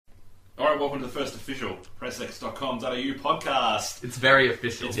Alright, welcome to the first official pressx.com.au podcast. It's very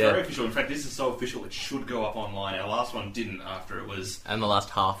official. It's very official. In fact, this is so official it should go up online. Our last one didn't after it was... And the last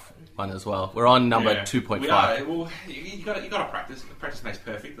half one as well. We're on number 2.5. We are. Well, you got to practice. Practice makes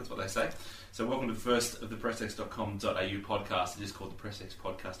perfect, that's what they say. So welcome to the first of the pressx.com.au podcast. It is called the PressX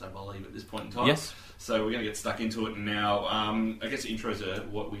podcast, I believe, at this point in time. Yes. So we're going to get stuck into it now. I guess the intros are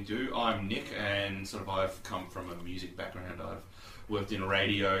what we do. I'm Nick, and I've come from a music background. I've worked in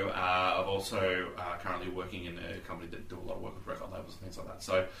radio. I've also currently working in a company that do a lot of work with record labels and things like that.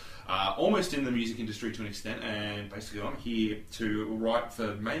 So almost in the music industry to an extent, and basically I'm here to write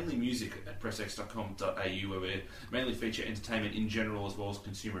for mainly music at pressx.com.au, where we mainly feature entertainment in general as well as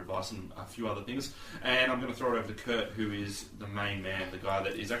consumer advice and a few other things. And I'm going to throw it over to Kurt, who is the main man, the guy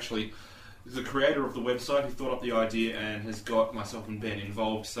that is actually the creator of the website, who thought up the idea and has got myself and Ben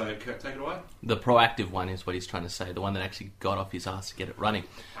involved. So, Kurt, take it away. The proactive one is what he's trying to say, the one that actually got off his ass to get it running.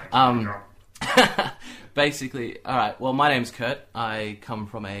 Basically, alright, well, my name's Kurt. I come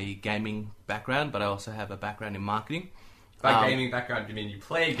from a gaming background, but I also have a background in marketing. By gaming background, you mean you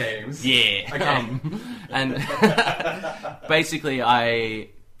play games? Yeah. Okay. And basically, I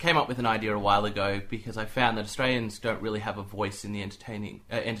came up with an idea a while ago because I found that Australians don't really have a voice in the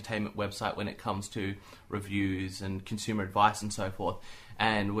entertainment website when it comes to reviews and consumer advice and so forth.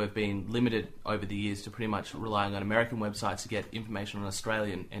 And we've been limited over the years to pretty much relying on American websites to get information on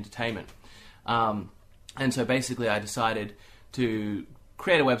Australian entertainment. And so basically I decided to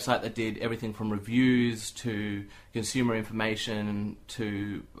create a website that did everything from reviews to consumer information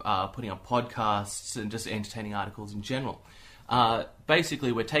to putting up podcasts and just entertaining articles in general.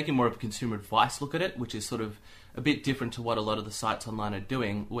 Basically, we're taking more of a consumer advice look at it, which is sort of a bit different to what a lot of the sites online are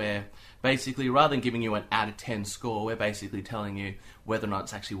doing, where basically, rather than giving you an out of 10 score, we're basically telling you whether or not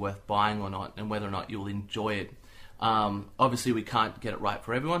it's actually worth buying or not, and whether or not you'll enjoy it. Obviously, we can't get it right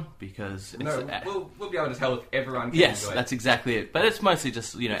for everyone, because... We'll be able to tell if everyone can yes, enjoy it. That's exactly it. But it's mostly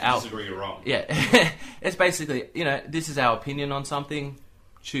just, our... Disagree, you're wrong. Yeah. It's basically, this is our opinion on something.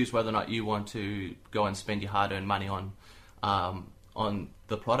 Choose whether or not you want to go and spend your hard-earned money on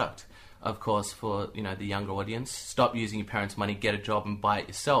the product. Of course, for the younger audience, stop using your parents' money, get a job and buy it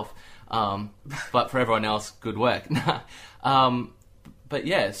yourself. But for everyone else, good work. But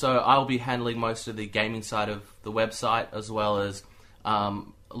yeah, so I'll be handling most of the gaming side of the website, as well as a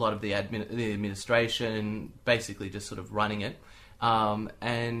lot of the administration, basically just sort of running it.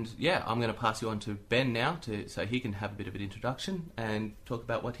 And yeah, I'm going to pass you on to Ben now, so he can have a bit of an introduction and talk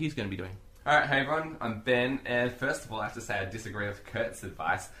about what he's going to be doing. Alright, hey everyone, I'm Ben, and first of all I have to say I disagree with Kurt's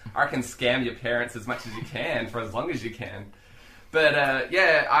advice. I reckon scam your parents as much as you can, for as long as you can. But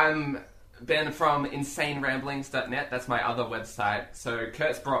I'm Ben from InsaneRamblings.net, that's my other website. So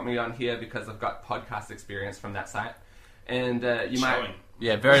Kurt's brought me on here because I've got podcast experience from that site. And might...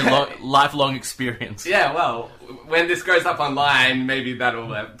 Yeah, very lifelong experience. Yeah, well, when this goes up online, maybe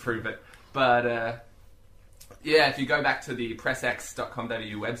that'll prove it. But... yeah, if you go back to the pressx.com.au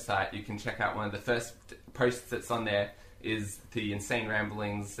website, you can check out one of the first posts that's on there is the Insane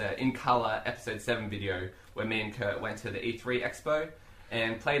Ramblings in colour episode 7 video, where me and Kurt went to the E3 Expo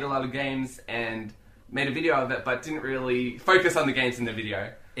and played a lot of games and made a video of it, but didn't really focus on the games in the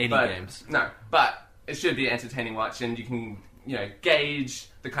video. Games. No, but it should be an entertaining watch, and you can, gauge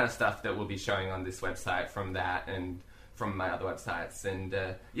the kind of stuff that we'll be showing on this website from that and from my other websites. And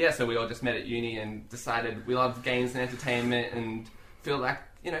so we all just met at uni and decided we love games and entertainment and feel like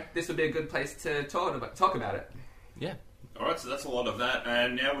this would be a good place to talk about it. Yeah. Alright, so that's a lot of that,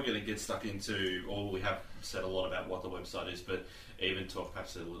 and now we're going to get stuck into, we have said a lot about what the website is, but even talk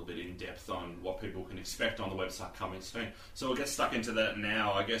perhaps a little bit in depth on what people can expect on the website coming soon. So we'll get stuck into that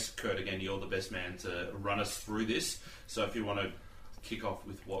now. I guess, Kurt, again, you're the best man to run us through this, so if you want to kick off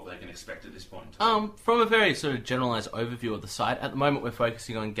with what they can expect at this point in time. From a very sort of generalised overview of the site, at the moment we're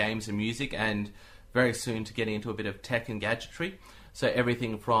focusing on games and music, and very soon to getting into a bit of tech and gadgetry. So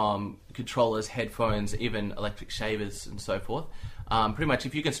everything from controllers, headphones, even electric shavers and so forth. Pretty much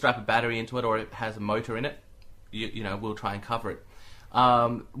if you can strap a battery into it or it has a motor in it, we'll try and cover it.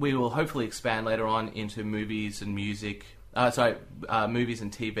 We will hopefully expand later on into movies and music, movies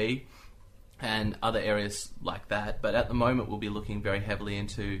and TV and other areas like that. But at the moment we'll be looking very heavily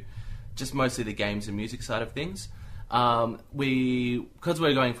into just mostly the games and music side of things. Because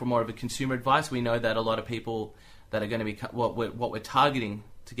we're going for more of a consumer advice, we know that a lot of people that are going to be what we're targeting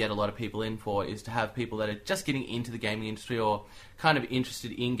to get a lot of people in for is to have people that are just getting into the gaming industry or kind of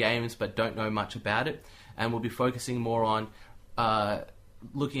interested in games but don't know much about it. And we'll be focusing more on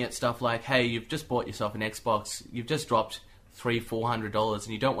looking at stuff like, hey, you've just bought yourself an Xbox, you've just dropped $300-400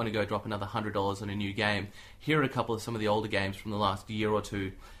 and you don't want to go drop another $100 on a new game. Here are a couple of some of the older games from the last year or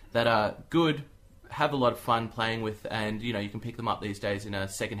two that are good, have a lot of fun playing with, and you can pick them up these days in a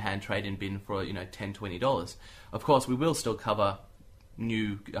second-hand trade-in bin for $10, $20. Of course, we will still cover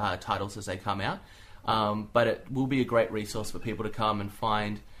new titles as they come out, but it will be a great resource for people to come and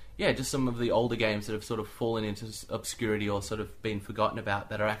find, just some of the older games that have sort of fallen into obscurity or sort of been forgotten about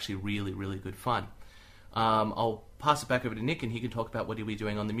that are actually really, really good fun. I'll pass it back over to Nick, and he can talk about what he'll be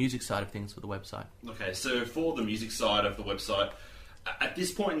doing on the music side of things for the website. Okay, so for the music side of the website, at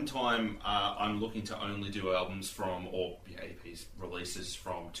this point in time, I'm looking to only do albums from, or EPs, releases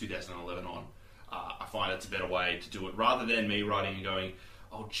from 2011 on. I find it's a better way to do it, rather than me writing and going,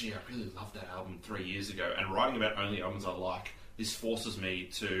 oh gee, I really loved that album 3 years ago, and writing about only albums I like. This forces me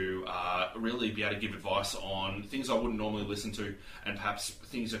to really be able to give advice on things I wouldn't normally listen to, and perhaps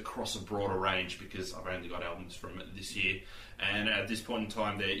things across a broader range, because I've only got albums from this year. And at this point in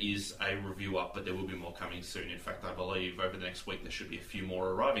time, there is a review up, but there will be more coming soon. In fact, I believe over the next week there should be a few more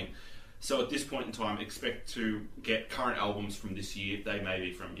arriving. So at this point in time, expect to get current albums from this year. They may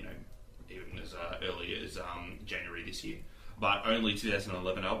be from, even as early as January this year, but only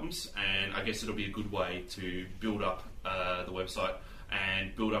 2011 albums. And I guess it'll be a good way to build up the website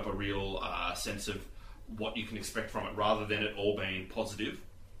and build up a real sense of what you can expect from it, rather than it all being positive.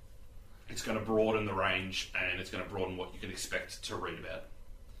 It's going to broaden the range, and it's going to broaden what you can expect to read about.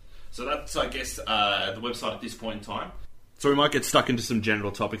 So that's, I guess, the website at this point in time. So we might get stuck into some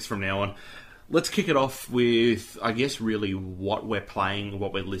general topics from now on. Let's kick it off with, I guess, really what we're playing,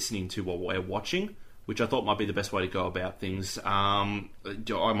 what we're listening to, what we're watching, which I thought might be the best way to go about things. I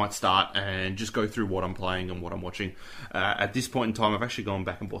might start and just go through what I'm playing and what I'm watching. At this point in time, I've actually gone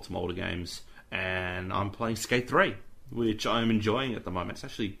back and bought some older games, and I'm playing Skate 3, which I'm enjoying at the moment. It's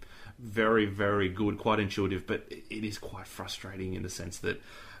actually very, very good, quite intuitive, but it is quite frustrating in the sense that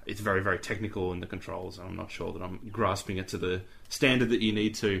it's very, very technical in the controls, and I'm not sure that I'm grasping it to the standard that you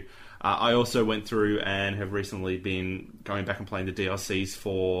need to. I also went through and have recently been going back and playing the DLCs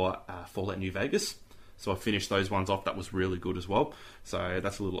for Fallout New Vegas. So I finished those ones off. That was really good as well. So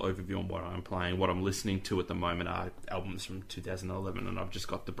that's a little overview on what I'm playing. What I'm listening to at the moment are albums from 2011, and I've just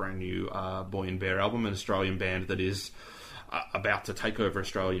got the brand new Boy and Bear album, an Australian band that is about to take over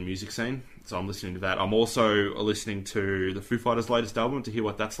Australian music scene. So I'm listening to that. I'm also listening to the Foo Fighters' latest album to hear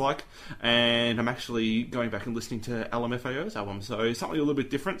what that's like. And I'm actually going back and listening to LMFAO's album. So something a little bit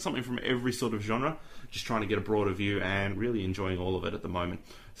different, something from every sort of genre. Just trying to get a broader view and really enjoying all of it at the moment.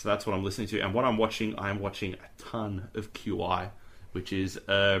 So that's what I'm listening to. And what I'm watching a ton of QI, which is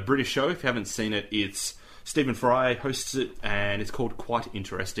a British show. If you haven't seen it, it's Stephen Fry hosts it, and it's called Quite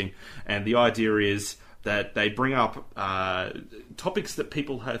Interesting. And the idea is that they bring up topics that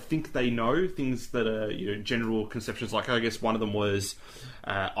people think they know, things that are general conceptions. Like, I guess one of them was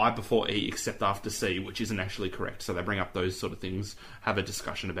I before E except after C, which isn't actually correct. So they bring up those sort of things, have a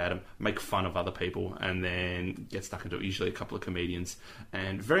discussion about them, make fun of other people, and then get stuck into it. Usually a couple of comedians,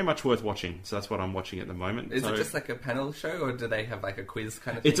 and very much worth watching. So that's what I'm watching at the moment. Is it just like a panel show, or do they have like a quiz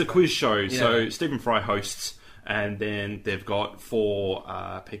kind of thing? It's a quiz show. Yeah. So Stephen Fry hosts, and then they've got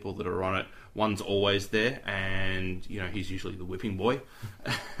 4 people that are on it. One's always there, and he's usually the whipping boy,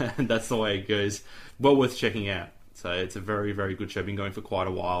 and that's the way it goes. Well worth checking out. So it's a very, very good show. Been going for quite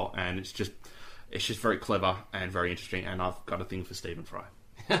a while, and it's just very clever and very interesting. And I've got a thing for Stephen Fry.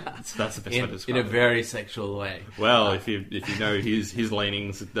 So that's the best way to describe it. In a very sexual way. Well, if you know his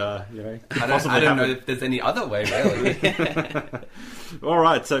leanings, I don't know if there's any other way, really. All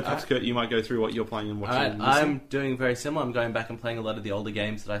right, so perhaps Kurt, you might go through what you're playing and watching. I'm doing very similar. I'm going back and playing a lot of the older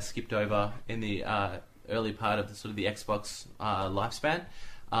games that I skipped over in the early part of the Xbox lifespan.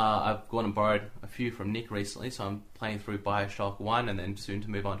 I've gone and borrowed a few from Nick recently, so I'm playing through Bioshock 1 and then soon to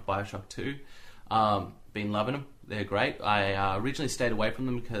move on to Bioshock 2. Been loving them. They're great. I originally stayed away from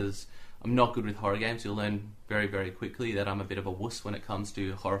them because I'm not good with horror games. You'll learn very, very quickly that I'm a bit of a wuss when it comes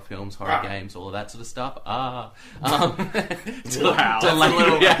to horror films, horror games, all of that sort of stuff. Wow. That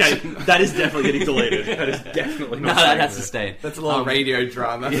is definitely getting deleted. That is definitely not. No, that has to stay. That's a little radio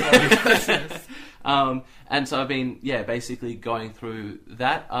drama. And so I've been, basically going through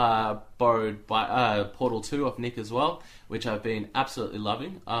that. Borrowed by Portal 2 off Nick as well, which I've been absolutely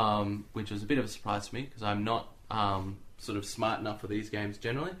loving, which was a bit of a surprise to me because I'm not sort of smart enough for these games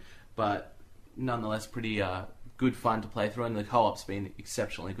generally, but nonetheless pretty good fun to play through, and the co-op's been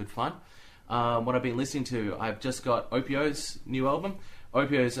exceptionally good fun. What I've been listening to, I've just got Opio's new album.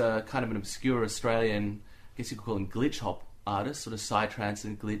 Opio's kind of an obscure Australian, I guess you could call him glitch hop artist, sort of psytrance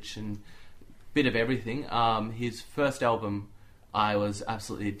and glitch and bit of everything. His first album I was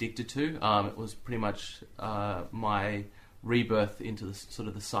absolutely addicted to. It was pretty much my rebirth into the sort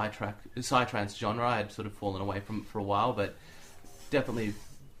of the psytrance genre. I had sort of fallen away from for a while, but definitely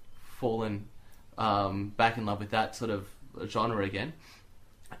fallen back in love with that sort of genre again.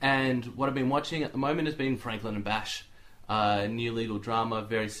 And what I've been watching at the moment has been Franklin and Bash, new legal drama,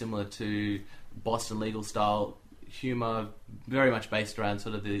 very similar to Boston legal style humour, very much based around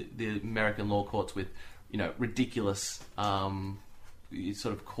sort of the American law courts with, ridiculous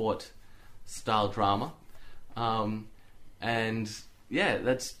sort of court style drama. And yeah,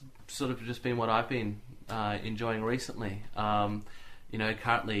 that's sort of just been what I've been enjoying recently.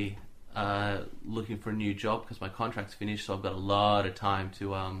 Currently looking for a new job because my contract's finished, so I've got a lot of time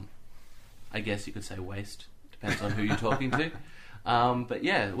to, I guess you could say, waste. Depends on who you're talking to. But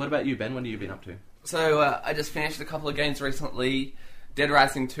yeah, what about you, Ben? What have you been up to? So I just finished a couple of games recently. Dead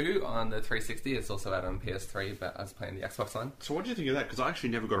Rising 2 on the 360. It's also out on PS3, but I was playing the Xbox One. So what do you think of that? Because I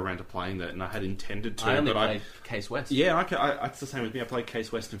actually never got around to playing that, and I had intended to. I only played Case West. Yeah, it's the same with me. I played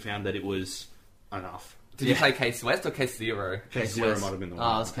Case West and found that it was enough. Did you play Case West or Case Zero? Case Zero might have been the one.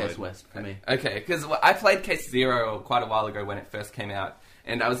 Oh, it was Case West for me. Okay, because I played Case Zero quite a while ago when it first came out,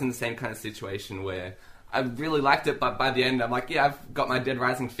 and I was in the same kind of situation where I really liked it, but by the end I'm like, yeah, I've got my Dead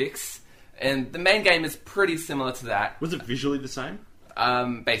Rising fix. And the main game is pretty similar to that. Was it visually the same?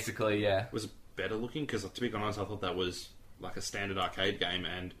 Basically, yeah. Was it better looking? Because to be honest, I thought that was like a standard arcade game,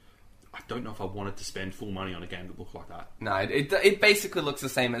 and I don't know if I wanted to spend full money on a game that looked like that. No, it basically looks the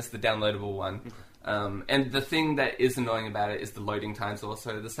same as the downloadable one. Okay. And the thing that is annoying about it is the loading times are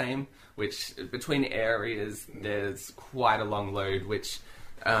also the same, which between areas there's quite a long load, which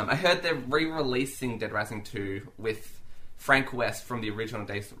I heard they're re-releasing Dead Rising 2 with Frank West from the original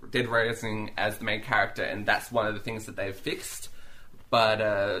Dead Rising as the main character, and that's one of the things that they've fixed.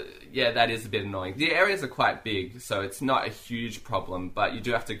 But yeah, that is a bit annoying. The areas are quite big, so it's not a huge problem, but you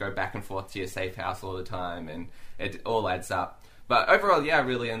do have to go back and forth to your safe house all the time, and it all adds up. But overall, yeah, I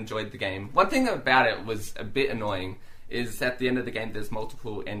really enjoyed the game. One thing about it was a bit annoying is at the end of the game there's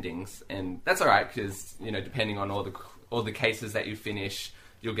multiple endings, and that's alright because, depending on all the cases that you finish,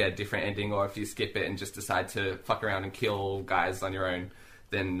 you'll get a different ending, or if you skip it and just decide to fuck around and kill guys on your own,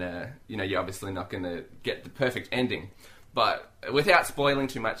 then, you're obviously not going to get the perfect ending. But without spoiling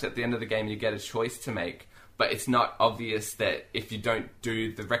too much, at the end of the game you get a choice to make, but it's not obvious that if you don't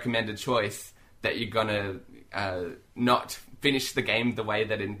do the recommended choice that you're going to not finish the game the way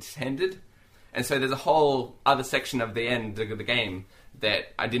that it intended. And so there's a whole other section of the end of the game that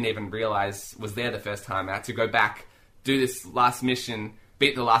I didn't even realise was there the first time. I had to go back, do this last mission,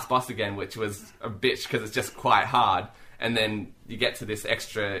 beat the last boss again, which was a bitch because it's just quite hard, and then you get to this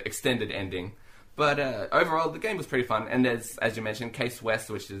extra extended ending. But overall, the game was pretty fun. And there's, as you mentioned, Case West,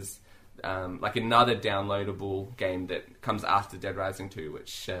 which is like another downloadable game that comes after Dead Rising 2,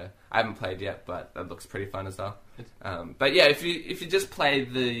 which I haven't played yet, but that looks pretty fun as well. But yeah, if you just play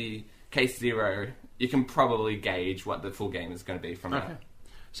the Case Zero, you can probably gauge what the full game is going to be from that.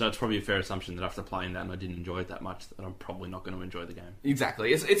 So it's probably a fair assumption that after playing that and I didn't enjoy it that much, that I'm probably not going to enjoy the game.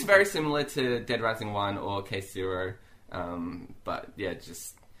 Exactly. It's very similar to Dead Rising 1 or Case Zero, but yeah,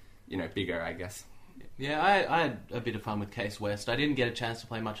 just, bigger, I guess. Yeah, I had a bit of fun with Case West. I didn't get a chance to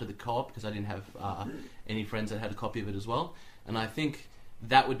play much of the co-op because I didn't have any friends that had a copy of it as well. And I think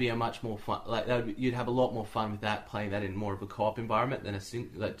that would be a much more fun. You'd have a lot more fun with that, playing that in more of a co-op environment than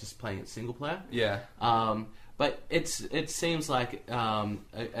just playing it single player. Yeah. But it seems like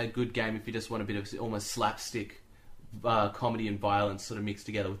a good game if you just want a bit of almost slapstick comedy and violence sort of mixed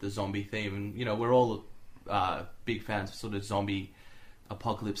together with the zombie theme. And we're all big fans of sort of zombie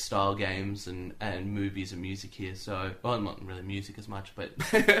apocalypse style games and movies and music here, so not really music as much, but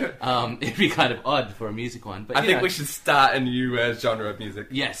it'd be kind of odd for a music one. But I think we should start a new genre of music.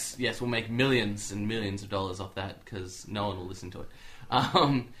 Yes, we'll make millions and millions of dollars off that because no one will listen to it.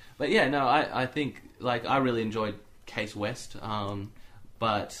 But yeah, no, I think I really enjoyed Case West,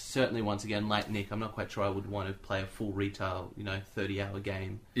 but certainly once again, like Nick, I'm not quite sure I would want to play a full retail 30-hour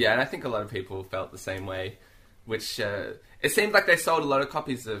game. Yeah, and I think a lot of people felt the same way. Which, it seemed like they sold a lot of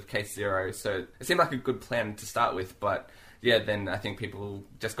copies of Case Zero, so it seemed like a good plan to start with, but yeah, then I think people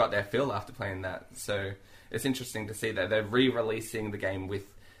just got their fill after playing that, so it's interesting to see that they're re-releasing the game with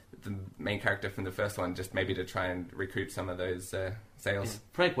the main character from the first one, just maybe to try and recoup some of those sales. Yeah.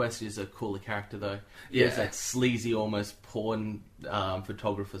 Frank West is a cooler character, though. He Yeah. has that sleazy, almost porn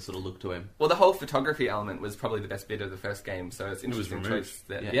photographer sort of look to him. Well, the whole photography element was probably the best bit of the first game, so it's interesting removed. choice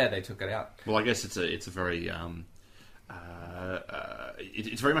that Yeah. they took it out. Well, I guess it's a very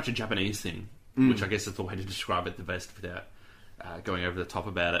it's very much a Japanese thing, which I guess is the way to describe it the best without going over the top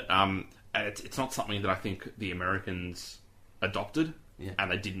about it. It's not something that I think the Americans adopted,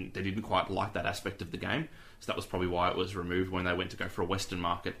 and they didn't quite like that aspect of the game. So that was probably why it was removed when they went to go for a Western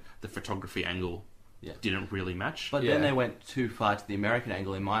market. The photography angle didn't really match. But then they went too far to the American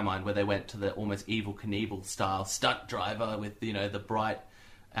angle, in my mind, where they went to the almost Evel Knievel style stunt driver with, the bright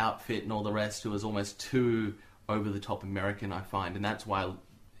outfit and all the rest, who was almost too over-the-top American, I find. And that's why,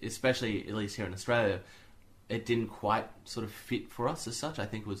 especially at least here in Australia, it didn't quite sort of fit for us as such. I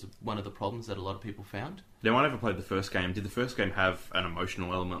think it was one of the problems that a lot of people found. Now, I never played the first game. Did the first game have an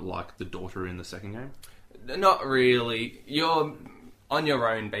emotional element like the daughter in the second game? Not really. You're on your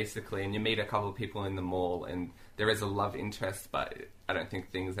own, basically, and you meet a couple of people in the mall, and there is a love interest, but I don't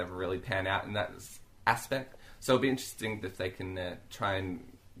think things ever really pan out in that aspect. So it'll be interesting if they can try and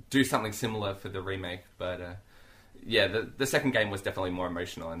do something similar for the remake. But, the second game was definitely more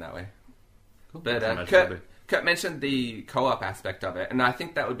emotional in that way. Cool. But Kurt mentioned the co-op aspect of it, and I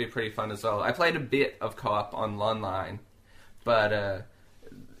think that would be pretty fun as well. I played a bit of co-op online, but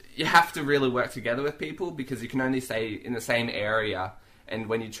you have to really work together with people because you can only stay in the same area, and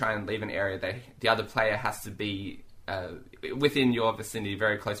when you try and leave an area, the other player has to be within your vicinity,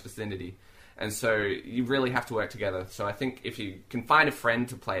 very close vicinity. And so you really have to work together. So I think if you can find a friend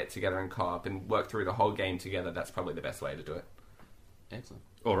to play it together in co-op and work through the whole game together, that's probably the best way to do it. Excellent.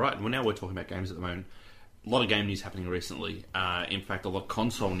 All right, well, now we're talking about games at the moment. A lot of game news happening recently. In fact, a lot of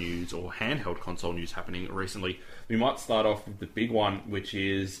console news or handheld console news happening recently. We might start off with the big one, which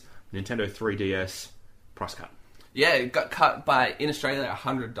is Nintendo 3DS price cut. Yeah, it got cut by, in Australia,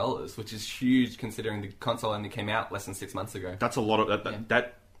 $100, which is huge considering the console only came out less than 6 months ago. That's a lot of...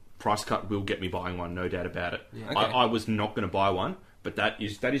 That price cut will get me buying one, no doubt about it. Yeah. Okay. I was not going to buy one, but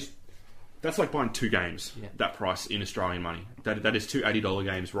that's like buying 2 games, that price in Australian money. That is 2 $80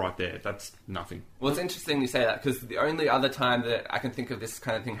 games right there. That's nothing. Well, it's interesting you say that, because the only other time that I can think of this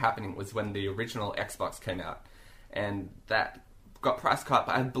kind of thing happening was when the original Xbox came out. And that got price cut,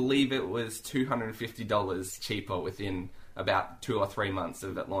 but I believe it was $250 cheaper within about 2 or 3 months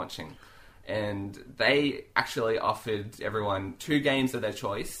of it launching. And they actually offered everyone 2 games of their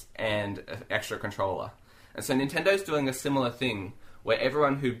choice and an extra controller. And so Nintendo's doing a similar thing, where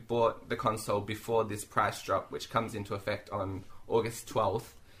everyone who bought the console before this price drop, which comes into effect on August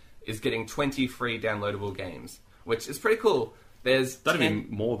 12th, is getting 20 free downloadable games, which is pretty cool. That'd be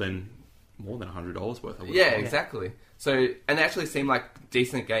more than $100 worth. Exactly. So, and they actually seem like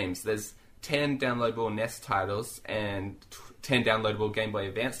decent games. There's 10 downloadable NES titles and 10 downloadable Game Boy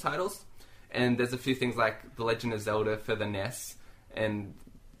Advance titles, and there's a few things like The Legend of Zelda for the NES, and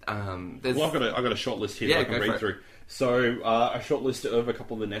there's... Well, I've got a short list here that I can read through. So, a short list of a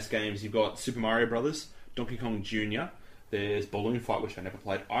couple of the NES games. You've got Super Mario Brothers, Donkey Kong Jr., there's Balloon Fight, which I never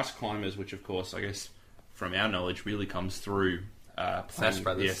played, Ice Climbers, which of course, I guess, from our knowledge, really comes through Smash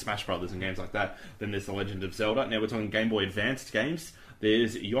Brothers. Yeah, Smash Brothers and games like that. Then there's The Legend of Zelda. Now we're talking Game Boy Advanced games.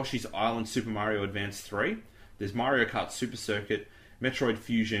 There's Yoshi's Island Super Mario Advance 3. There's Mario Kart Super Circuit, Metroid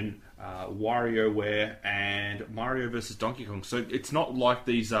Fusion, WarioWare, and Mario vs. Donkey Kong. So it's not like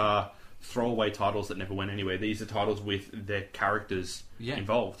these are throwaway titles that never went anywhere. These are titles with their characters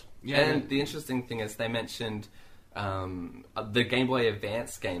involved. Yeah, and the interesting thing is they mentioned the Game Boy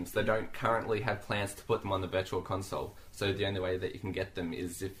Advance games. They don't currently have plans to put them on the Virtual Console. So the only way that you can get them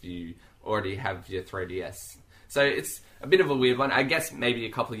is if you already have your 3DS. So it's a bit of a weird one. I guess maybe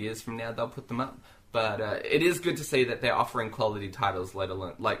a couple of years from now they'll put them up. But it is good to see that they're offering quality titles, let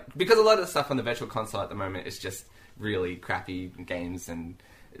alone... because a lot of the stuff on the Virtual Console at the moment is just really crappy games and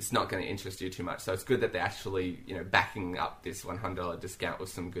it's not going to interest you too much. So it's good that they're actually, backing up this $100 discount with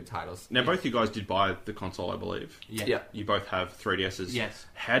some good titles. Now, both you guys did buy the console, I believe. Yeah. You both have 3DSs. Yes.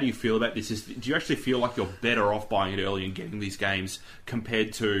 How do you feel about this? Do you actually feel like you're better off buying it early and getting these games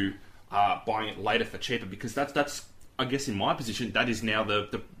compared to buying it later for cheaper? Because that's I guess in my position, that is now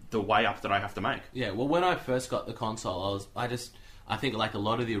the way up that I have to make. Yeah, well, when I first got the console, I think like a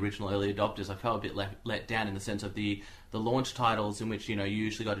lot of the original early adopters, I felt a bit let down in the sense of the launch titles in which, you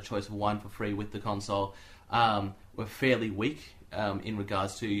usually got a choice of one for free with the console, were fairly weak in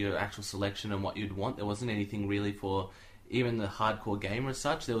regards to your actual selection and what you'd want. There wasn't anything really for even the hardcore gamer as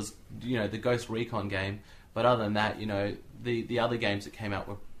such. There was, the Ghost Recon game, but other than that, the other games that came out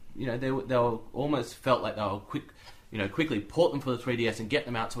were, they were almost felt like they were quickly port them for the 3DS and get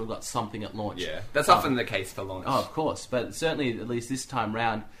them out so we've got something at launch. Yeah, that's often the case for launch. Oh, of course. But certainly, at least this time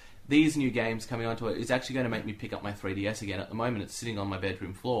round, these new games coming onto it is actually going to make me pick up my 3DS again. At the moment, it's sitting on my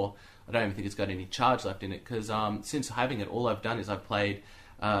bedroom floor. I don't even think it's got any charge left in it because since having it, all I've done is I've played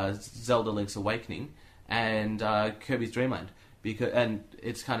Zelda Link's Awakening and Kirby's Dream Land. And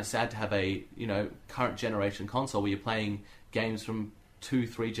it's kind of sad to have a current generation console where you're playing games from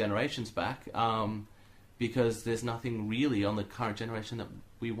 2-3 generations back. Because there's nothing really on the current generation that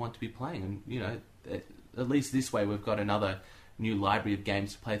we want to be playing. And, at least this way we've got another new library of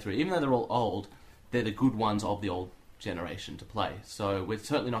games to play through. Even though they're all old, they're the good ones of the old generation to play. So we're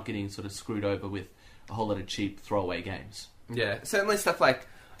certainly not getting sort of screwed over with a whole lot of cheap throwaway games. Yeah, certainly stuff like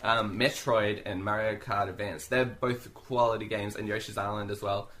Metroid and Mario Kart Advance, they're both quality games, and Yoshi's Island as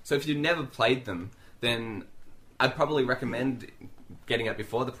well. So if you've never played them, then I'd probably recommend getting it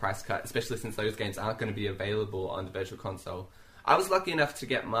before the price cut, especially since those games aren't going to be available on the Virtual Console. I was lucky enough to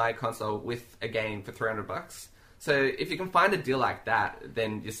get my console with a game for $300. So if you can find a deal like that,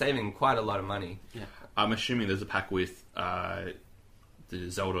 then you're saving quite a lot of money. Yeah. I'm assuming there's a pack with the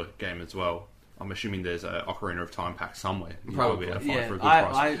Zelda game as well. I'm assuming there's an Ocarina of Time pack somewhere. You Probably. Be able to find Yeah, for a good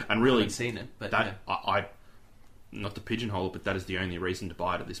price. I And really, haven't seen it, but that I not to pigeonhole it, but that is the only reason to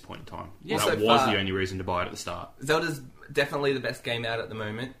buy it at this point in time. Yeah. That So was far- the only reason to buy it at the start. Zelda's definitely the best game out at the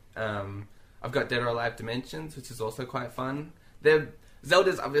moment. I've got Dead or Alive Dimensions, which is also quite fun.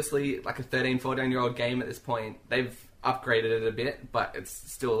 Zelda's obviously like a 13, 14-year-old game at this point. They've upgraded it a bit, but it's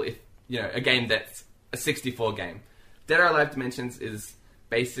still a game that's a 64 game. Dead or Alive Dimensions is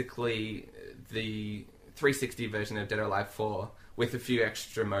basically the 360 version of Dead or Alive 4 with a few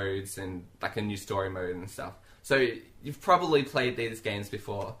extra modes and like a new story mode and stuff. So you've probably played these games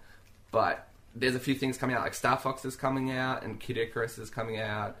before, but there's a few things coming out, like Star Fox is coming out and Kid Icarus is coming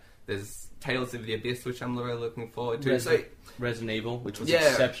out. There's Tales of the Abyss, which I'm really looking forward to. Resident Evil, which was Yeah.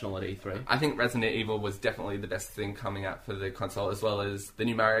 exceptional at E3. I think Resident Evil was definitely the best thing coming out for the console, as well as the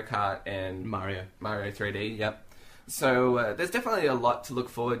new Mario Kart and Mario 3D, yep. So there's definitely a lot to look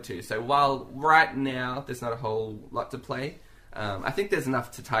forward to. So while right now there's not a whole lot to play, I think there's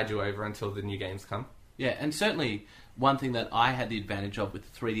enough to tide you over until the new games come. Yeah, and certainly one thing that I had the advantage of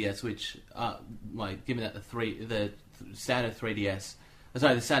with the 3DS, which, given that the standard 3DS,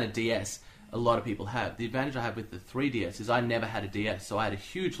 the standard DS, a lot of people have. The advantage I have with the 3DS is I never had a DS, so I had a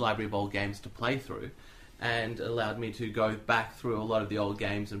huge library of old games to play through, and it allowed me to go back through a lot of the old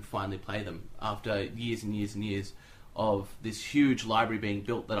games and finally play them after years and years and years of this huge library being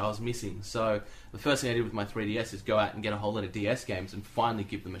built that I was missing. So the first thing I did with my 3DS is go out and get a whole lot of DS games and finally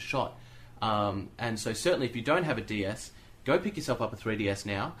give them a shot. And so certainly if you don't have a DS, go pick yourself up a 3DS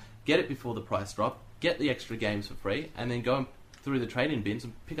now, get it before the price drop, get the extra games for free, and then go through the trade-in bins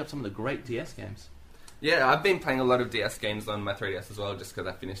and pick up some of the great DS games. Yeah, I've been playing a lot of DS games on my 3DS as well, just because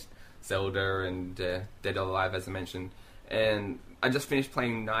I finished Zelda and Dead or Alive, as I mentioned. And I just finished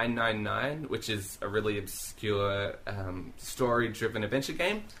playing 999, which is a really obscure story-driven adventure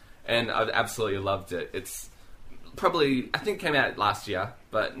game, and I've absolutely loved it. It's probably, I think, came out last year,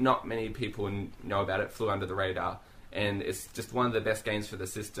 but not many people know about it. Flew under the radar, and it's just one of the best games for the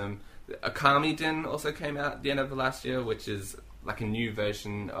system. Akami Den also came out at the end of the last year, which is like a new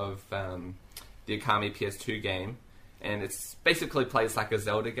version of the Akami PS2 game, and it's basically plays like a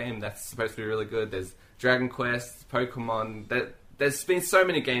Zelda game that's supposed to be really good. There's Dragon Quest, Pokemon. There's been so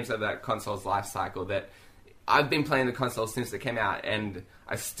many games over that console's life cycle that I've been playing the console since it came out, and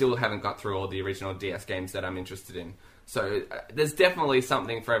I still haven't got through all the original DS games that I'm interested in. So there's definitely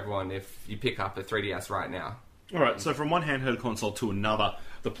something for everyone if you pick up a 3DS right now. Alright, so from one handheld console to another,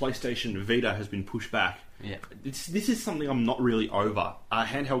 the PlayStation Vita has been pushed back. Yeah. This is something I'm not really over.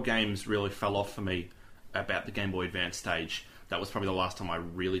 Handheld games really fell off for me about the Game Boy Advance stage. That was probably the last time I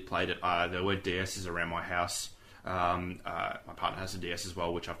really played it. There were DSs around my house. My partner has a DS as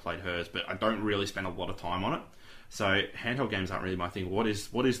well, which I've played hers, but I don't really spend a lot of time on it. So handheld games aren't really my thing. What is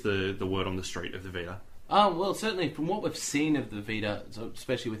the word on the street of the Vita? Well, certainly from what we've seen of the Vita, so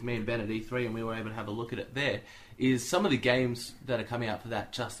especially with me and Ben at E3, and we were able to have a look at it there, is some of the games that are coming out for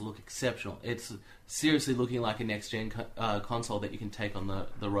that just look exceptional. It's seriously looking like a next-gen console that you can take on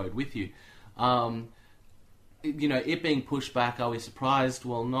the road with you. It being pushed back, are we surprised?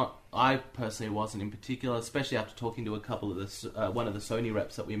 Well, not. I personally wasn't in particular, especially after talking to a couple of one of the Sony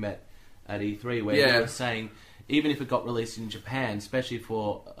reps that we met at E3, where they were saying even if it got released in Japan, especially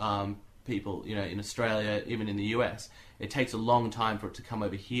for people, in Australia, even in the US, it takes a long time for it to come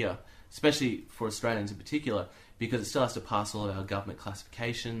over here, especially for Australians in particular, because it still has to pass all of our government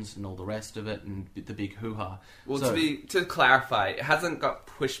classifications and all the rest of it, and the big hoo-ha. Well, to clarify, it hasn't got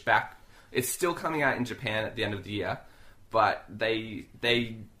pushed back. It's still coming out in Japan at the end of the year, but they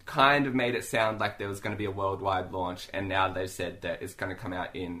kind of made it sound like there was going to be a worldwide launch, and now they've said that it's going to come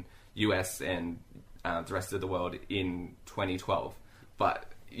out in US and the rest of the world in 2012. But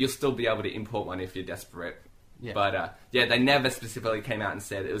you'll still be able to import one if you're desperate. Yeah. But they never specifically came out and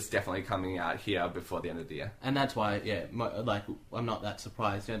said it was definitely coming out here before the end of the year. And that's why, I'm not that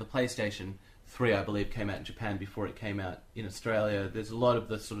surprised. The PlayStation 3, I believe, came out in Japan before it came out in Australia. There's a lot of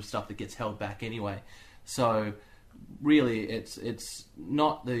the sort of stuff that gets held back anyway. So really, it's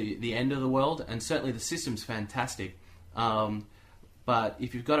not the end of the world, and certainly the system's fantastic. But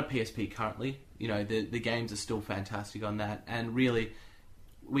if you've got a PSP currently, the games are still fantastic on that, and really,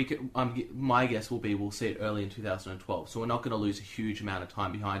 my guess will be we'll see it early in 2012. So we're not going to lose a huge amount of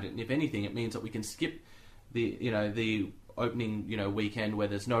time behind it. And if anything, it means that we can skip the opening weekend where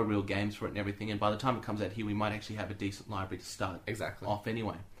there's no real games for it and everything. And by the time it comes out here, we might actually have a decent library to start off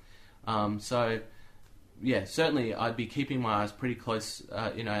anyway. So yeah, certainly I'd be keeping my eyes pretty close,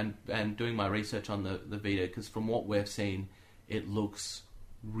 and doing my research on the Vita, because from what we've seen, it looks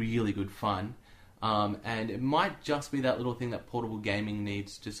really good fun. And it might just be that little thing that portable gaming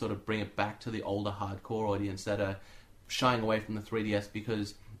needs to sort of bring it back to the older hardcore audience that are shying away from the 3DS,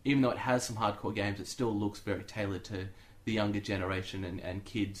 because even though it has some hardcore games, it still looks very tailored to the younger generation and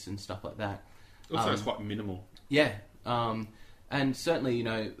kids and stuff like that. Also, it's quite minimal. Yeah. And certainly,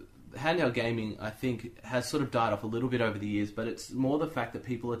 handheld gaming, I think, has sort of died off a little bit over the years, but it's more the fact that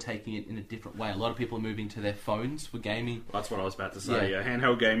people are taking it in a different way. A lot of people are moving to their phones for gaming. That's what I was about to say. Yeah.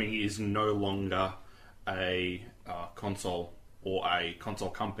 Handheld gaming is no longer a console or a console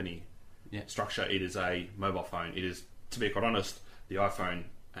company structure. It is a mobile phone. It is, to be quite honest, the iPhone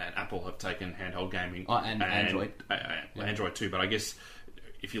and Apple have taken handheld gaming. And Android. Android too, but I guess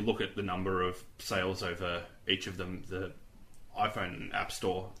if you look at the number of sales over each of them, the iPhone App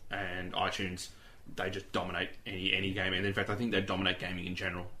Store and iTunes, they just dominate any game, and in fact I think they dominate gaming in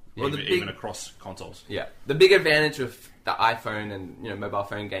general, even across consoles. Yeah, the big advantage of the iPhone and mobile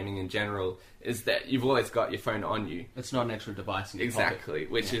phone gaming in general is that you've always got your phone on you. It's not an extra device in your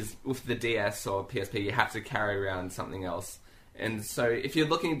pocket. Which is with the DS or PSP, you have to carry around something else. And so if you're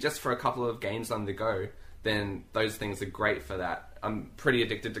looking just for a couple of games on the go, then those things are great for that. I'm pretty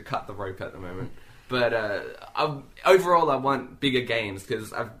addicted to Cut the Rope at the moment. But overall, I want bigger games,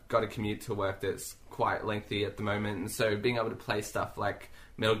 because I've got a commute to work that's quite lengthy at the moment. And so being able to play stuff like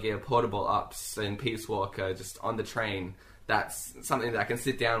Metal Gear Portable Ops and Peace Walker just on the train, that's something that I can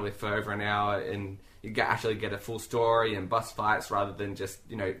sit down with for over an hour, and you actually get a full story and boss fights rather than just,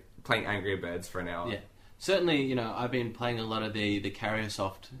 playing Angry Birds for an hour. Yeah. Certainly, I've been playing a lot of the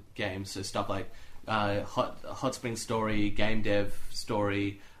Carriosoft games, so stuff like Hot Spring Story, Game Dev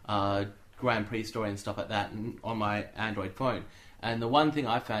Story, Grand Prix Story and stuff like that on my Android phone. And the one thing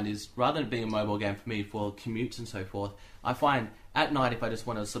I found is, rather than being a mobile game for me for commutes and so forth, I find at night, if I just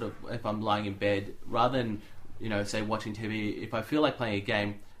want to if I'm lying in bed, rather than, say watching TV, if I feel like playing a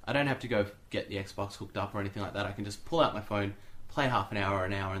game, I don't have to go get the Xbox hooked up or anything like that. I can just pull out my phone, play half an hour,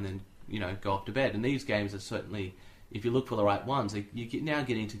 and then, go off to bed. And these games are certainly, if you look for the right ones, you now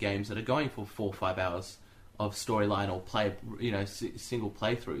get into games that are going for 4 or 5 hours of storyline or single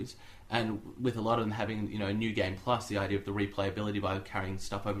playthroughs. And with a lot of them having, New Game Plus, the idea of the replayability by carrying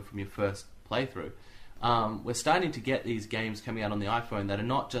stuff over from your first playthrough, we're starting to get these games coming out on the iPhone that are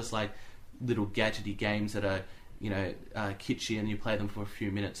not just like little gadgety games that are, kitschy and you play them for a few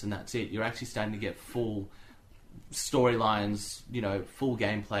minutes and that's it. You're actually starting to get full storylines, full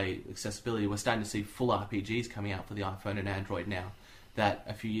gameplay accessibility. We're starting to see full RPGs coming out for the iPhone and Android now that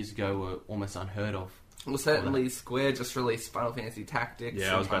a few years ago were almost unheard of. Well, certainly Square just released Final Fantasy Tactics.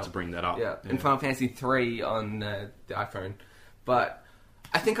 Yeah, I was about to bring that up. Yeah, and Final Fantasy 3 on the iPhone. But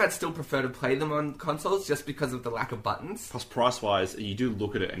I think I'd still prefer to play them on consoles just because of the lack of buttons. Plus, price-wise, you do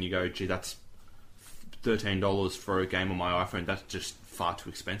look at it and you go, gee, that's $13 for a game on my iPhone. That's just far too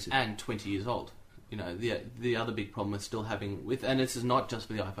expensive. And 20 years old. The other big problem we're still having with, and this is not just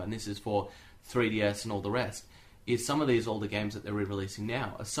for the iPhone, this is for 3DS and all the rest, is some of these older games that they're re-releasing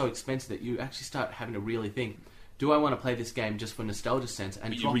now are so expensive that you actually start having to really think, do I want to play this game just for nostalgia sense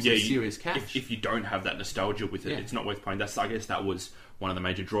and drop some serious cash? If you don't have that nostalgia with it, it's not worth playing. I guess that was one of the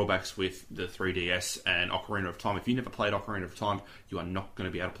major drawbacks with the 3DS and Ocarina of Time. If you never played Ocarina of Time, you are not going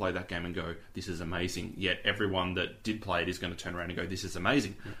to be able to play that game and go, this is amazing. Yet everyone that did play it is going to turn around and go, this is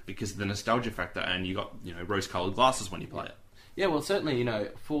amazing, because of the nostalgia factor, and you got rose-coloured glasses when you play it. Yeah, well, certainly,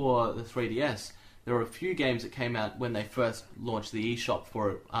 for the 3DS, there were a few games that came out when they first launched the eShop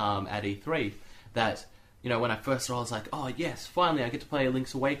for it at E3 that, when I first saw it, I was like, oh yes, finally I get to play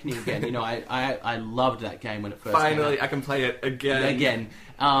Link's Awakening again. I loved that game when it first came out. Finally, I can play it again.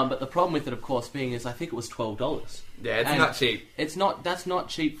 But the problem with it, of course, being is I think it was $12. Yeah, it's not cheap. That's not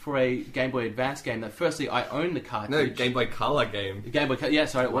cheap for a Game Boy Advance game. That firstly, I own the cartridge. No, Game Boy Color game. Yeah,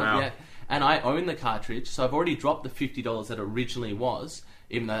 sorry, it was, yeah. And I own the cartridge, so I've already dropped the $50 that it originally was,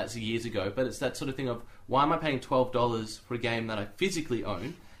 even though that's years ago. But it's that sort of thing of, why am I paying $12 for a game that I physically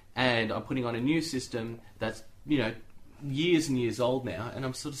own, and I'm putting on a new system that's, years and years old now, and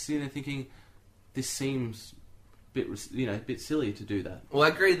I'm sort of sitting there thinking, this seems a bit silly to do that. Well, I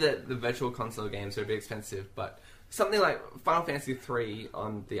agree that the virtual console games are a bit expensive, but something like Final Fantasy 3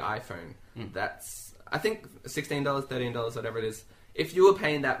 on the iPhone, that's, I think, $16, $13, whatever it is, if you were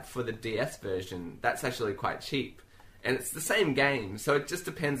paying that for the DS version, that's actually quite cheap. And it's the same game, so it just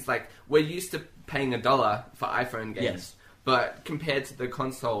depends. Like, we're used to paying $1 for iPhone games, but compared to the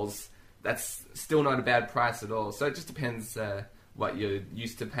consoles, that's still not a bad price at all. So it just depends what you're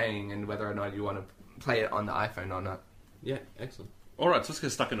used to paying and whether or not you want to play it on the iPhone or not. Yeah, excellent. Alright, so let's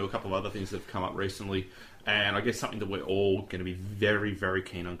get stuck into a couple of other things that have come up recently, and I guess something that we're all going to be very, very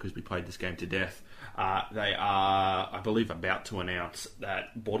keen on because we played this game to death. They are, I believe, about to announce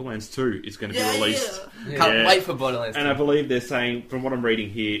that Borderlands 2 is going to be released. Can't wait for Borderlands 2. And I believe they're saying, from what I'm reading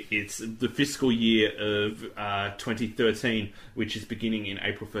here, it's the fiscal year of 2013, which is beginning in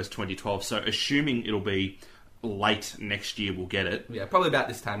April 1st, 2012. So assuming it'll be late next year, we'll get it. Yeah, probably about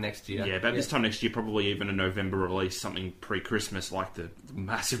this time next year. Yeah, about this time next year, probably even a November release, something pre-Christmas, like the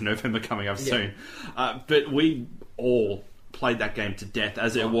massive November coming up soon. But we all played that game to death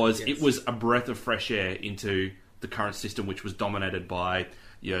as it was. Yes. It was a breath of fresh air into the current system, which was dominated by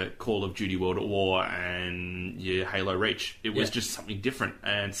your Call of Duty World at War and your Halo Reach. It was just something different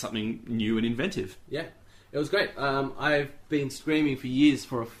and something new and inventive. Yeah, it was great. I've been screaming for years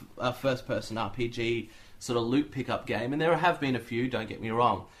for a first-person RPG sort of loot pickup game, and there have been a few, don't get me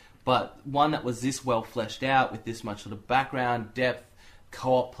wrong, but one that was this well fleshed out with this much sort of background, depth,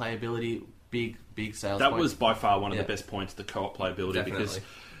 co-op playability, big sales That point. was by far one of the best points, the co-op playability, Definitely. because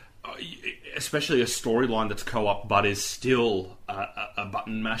especially a storyline that's co-op but is still a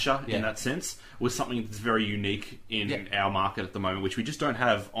button masher in that sense, was something that's very unique in our market at the moment, which we just don't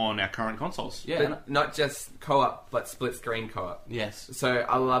have on our current consoles. Yeah, But not just co-op, but split-screen co-op. Yes. So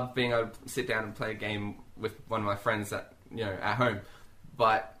I love being able to sit down and play a game with one of my friends at home,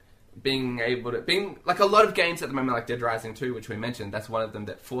 but being like a lot of games at the moment, like Dead Rising 2, which we mentioned, that's one of them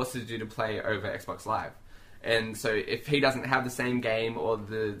that forces you to play over Xbox Live. And so if he doesn't have the same game or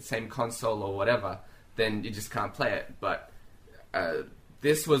the same console or whatever, then you just can't play it. But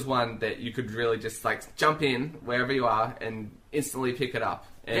this was one that you could really just like jump in wherever you are and instantly pick it up,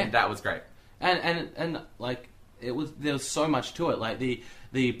 and that was great. And like there was so much to it, like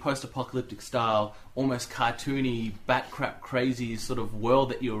the post-apocalyptic style, almost cartoony, batcrap crazy sort of world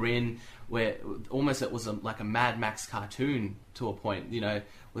that you're in, where almost it was like a Mad Max cartoon to a point.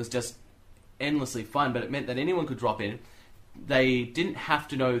 Was just endlessly fun, but it meant that anyone could drop in. They didn't have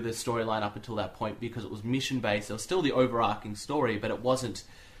to know the storyline up until that point because it was mission-based. It was still the overarching story, but it wasn't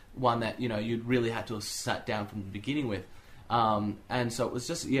one that you'd really had to have sat down from the beginning with. And so it was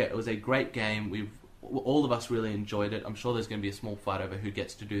just, it was a great game. All of us really enjoyed it. I'm sure there's going to be a small fight over who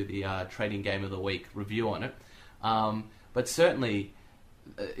gets to do the Trading Game of the Week review on it. But certainly,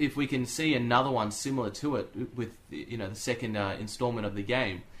 if we can see another one similar to it with the second installment of the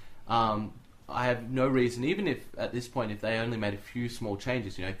game, I have no reason, even if at this point, if they only made a few small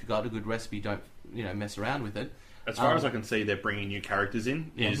changes, if you got a good recipe, don't mess around with it. As far as I can see, they're bringing new characters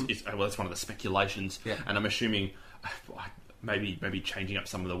in. That's one of the speculations, and I'm assuming maybe changing up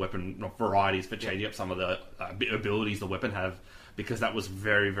some of the weapon, not varieties, but changing up some of the abilities the weapon have, because that was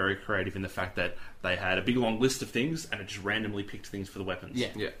very, very creative in the fact that they had a big long list of things and it just randomly picked things for the weapons.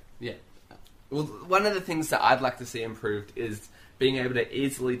 Yeah. Well, one of the things that I'd like to see improved is being able to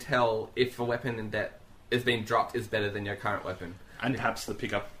easily tell if a weapon that is being dropped is better than your current weapon. And perhaps the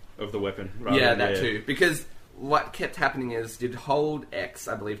pickup of the weapon. Too. Because what kept happening is you'd hold X,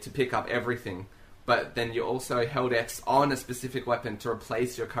 I believe, to pick up everything, but then you also held X on a specific weapon to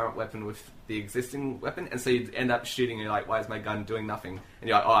replace your current weapon with the existing weapon, and so you'd end up shooting and you're like, why is my gun doing nothing? And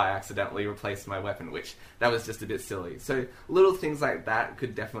you're like, I accidentally replaced my weapon, which that was just a bit silly. So little things like that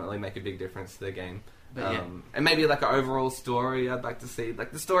could definitely make a big difference to the game. And maybe like an overall story I'd like to see.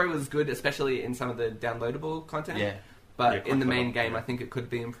 Like the story was good, especially in some of the downloadable content. Yeah. But in the main game, I think it could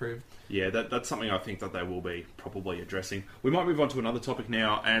be improved. Yeah, that's something I think that they will be probably addressing. We might move on to another topic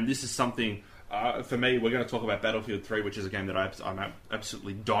now, and this is something, for me, we're going to talk about Battlefield 3, which is a game that I'm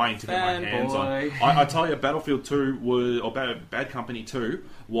absolutely dying to get my hands on. I tell you, Battlefield 2, or Bad Company 2,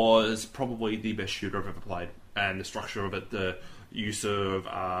 was probably the best shooter I've ever played. And the structure of it, the use of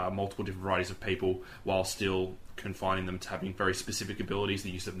multiple different varieties of people while still confining them to having very specific abilities, the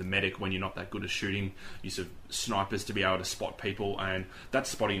use of the medic when you're not that good at shooting, use of snipers to be able to spot people, and that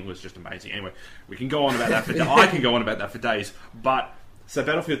spotting was just amazing. Anyway, we can go on about that I can go on about that for days, but so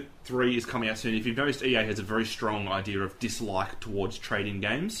Battlefield 3 is coming out soon. If you've noticed, EA has a very strong idea of dislike towards trade-in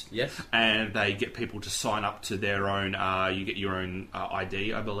games. Yes. And they get people to sign up to their own, you get your own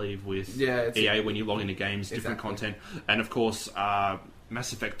ID, I believe, with EA when you log into games, different content. And of course,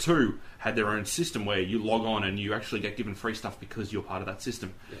 Mass Effect 2 had their own system where you log on and you actually get given free stuff because you're part of that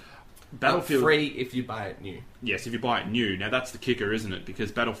system. Yeah. Battlefield free if you buy it new. Yes, if you buy it new. Now that's the kicker, isn't it?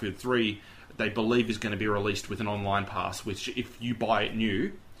 Because Battlefield 3 they believe is going to be released with an online pass, which if you buy it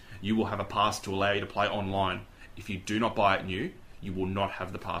new, you will have a pass to allow you to play online. If you do not buy it new, you will not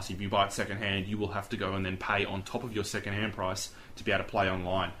have the pass. If you buy it second-hand, you will have to go and then pay on top of your second-hand price to be able to play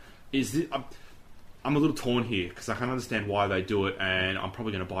online. I'm a little torn here, because I can understand why they do it, and I'm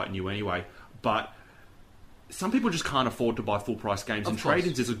probably going to buy it new anyway, but some people just can't afford to buy full-price games, and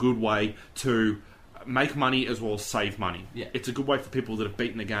trade-ins is a good way to make money as well as save money. Yeah. It's a good way for people that have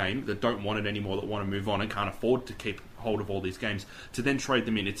beaten the game, that don't want it anymore, that want to move on and can't afford to keep hold of all these games, to then trade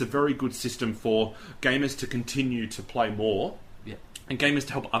them in. It's a very good system for gamers to continue to play more, and gamers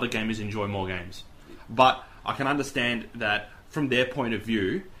to help other gamers enjoy more games. But I can understand that from their point of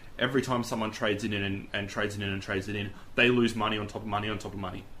view, every time someone trades it in and trades it in and trades it in, they lose money on top of money on top of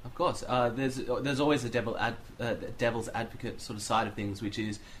money. Of course. There's always a devil's advocate sort of side of things, which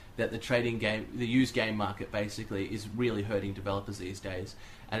is that the used game market basically is really hurting developers these days.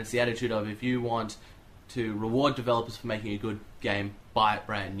 And it's the attitude of, if you want to reward developers for making a good game, buy it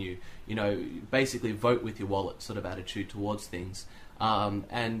brand new. Basically vote with your wallet sort of attitude towards things.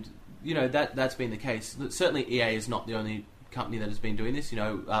 And that's been the case. Certainly EA is not the only company that has been doing this.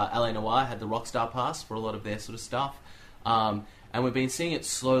 LA Noire had the Rockstar Pass for a lot of their sort of stuff. And we've been seeing it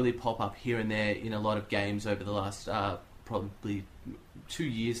slowly pop up here and there in a lot of games over the last probably 2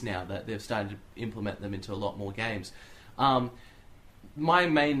 years now, that they've started to implement them into a lot more games. My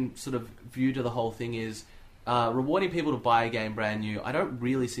main sort of view to the whole thing is rewarding people to buy a game brand new. I don't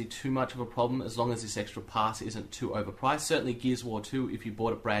really see too much of a problem as long as this extra pass isn't too overpriced. Certainly Gears of War 2, if you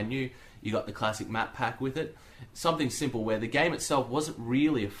bought it brand new, you got the classic map pack with it. Something simple where the game itself wasn't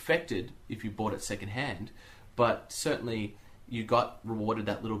really affected if you bought it second hand, but certainly you got rewarded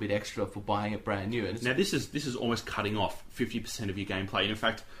that little bit extra for buying it brand new. And now this is almost cutting off 50% of your gameplay. In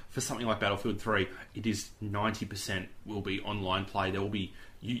fact, for something like Battlefield 3, it is 90% will be online play. There will be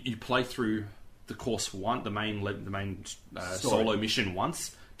you play through the course the main solo mission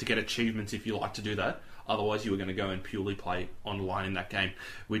once to get achievements if you like to do that. Otherwise, you were going to go and purely play online in that game.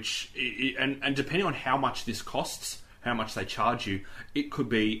 And depending on how much this costs, how much they charge you, it could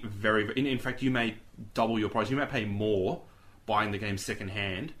be very. In fact, you may double your price. You may pay more buying the game second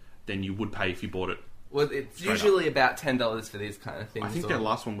hand than you would pay if you bought it. Well, it's usually about $10 for these kind of things. I think their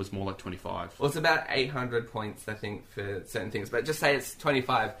last one was more like 25. Well, it's about 800 points, I think, for certain things. But just say it's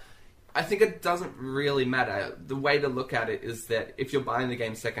 25. I think it doesn't really matter. The way to look at it is that if you're buying the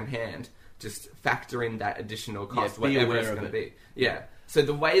game second hand, just factor in that additional cost, whatever it's going to be. Yeah. So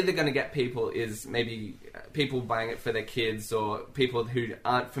the way they're going to get people is maybe people buying it for their kids, or people who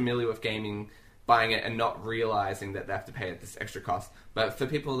aren't familiar with gaming buying it and not realizing that they have to pay this extra cost. But for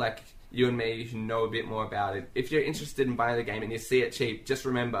people like you and me who know a bit more about it, if you're interested in buying the game and you see it cheap, just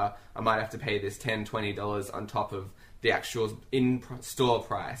remember, I might have to pay this $10, $20 on top of the actual in-store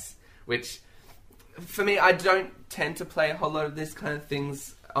price, which, for me, I don't tend to play a whole lot of this kind of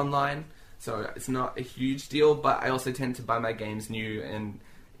things online, so it's not a huge deal, but I also tend to buy my games new, and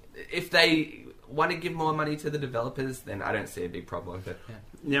if they want to give more money to the developers, then I don't see a big problem with it. Yeah.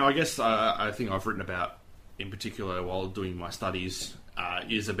 Now, I guess I think I've written about, in particular, while doing my studies,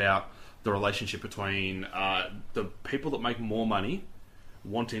 is about the relationship between the people that make more money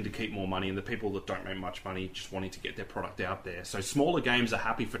wanting to keep more money and the people that don't make much money just wanting to get their product out there. So smaller games are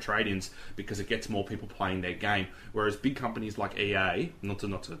happy for trade-ins because it gets more people playing their game, whereas big companies like EA, not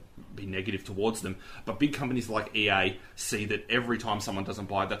to be negative towards them, but big companies like EA see that every time someone doesn't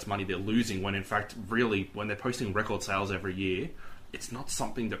buy it, that's money they're losing, when in fact, really, when they're posting record sales every year, it's not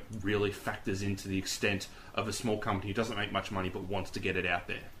something that really factors into the extent of a small company who doesn't make much money but wants to get it out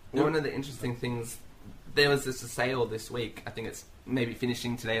there. One of the interesting things, there was a sale this week, I think it's maybe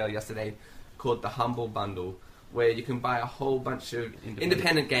finishing today or yesterday, called the Humble Bundle, where you can buy a whole bunch of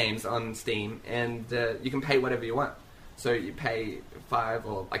independent games on Steam, and you can pay whatever you want. So you pay $5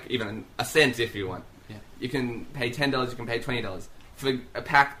 or like even a cent if you want. Yeah. You can pay $10, you can pay $20 for a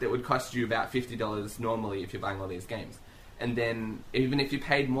pack that would cost you about $50 normally if you're buying all these games. And then even if you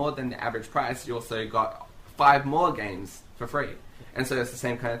paid more than the average price, you also got 5 more games for free. And so it's the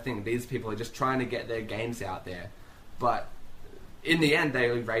same kind of thing. These people are just trying to get their games out there, but in the end, they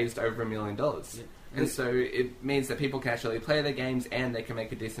raised over $1 million. Yeah. And so it means that people can actually play their games and they can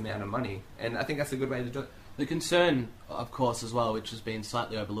make a decent amount of money. And I think that's a good way to do it. The concern, of course, as well, which has been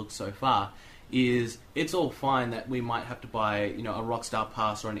slightly overlooked so far, is it's all fine that we might have to buy, a Rockstar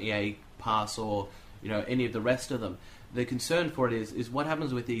Pass or an EA Pass or, any of the rest of them. The concern for it is what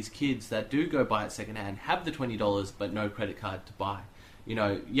happens with these kids that do go buy it secondhand, have the $20 but no credit card to buy. You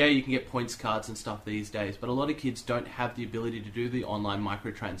can get points cards and stuff these days, but a lot of kids don't have the ability to do the online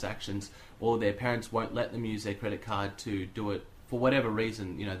microtransactions, or their parents won't let them use their credit card to do it for whatever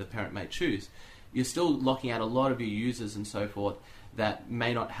reason, the parent may choose, you're still locking out a lot of your users and so forth that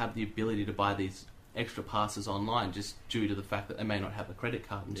may not have the ability to buy these extra passes online just due to the fact that they may not have a credit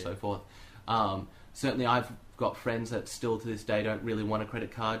card and so forth. Certainly I've got friends that still to this day don't really want a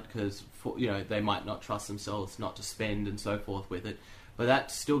credit card because they might not trust themselves not to spend and so forth with it. But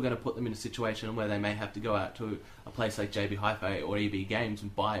that's still going to put them in a situation where they may have to go out to a place like JB Hi-Fi or EB Games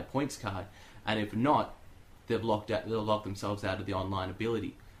and buy a points card, and if not, they'll lock themselves out of the online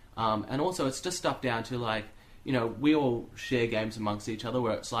ability. And also, it's just stuff down to we all share games amongst each other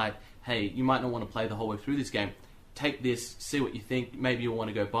where it's like, hey, you might not want to play the whole way through this game. Take this, see what you think. Maybe you'll want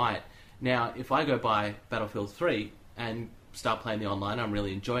to go buy it. Now, if I go buy Battlefield 3 and start playing the online, I'm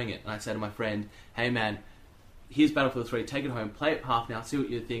really enjoying it, and I say to my friend, hey man, here's Battlefield 3, take it home, play it half now, see what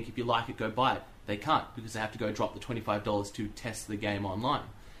you think. If you like it, go buy it. They can't, because they have to go drop the $25 to test the game online.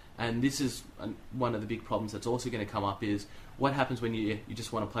 And this is one of the big problems that's also going to come up is what happens when you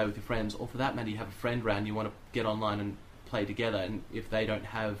just want to play with your friends, or for that matter, you have a friend around, you want to get online and play together, and if they don't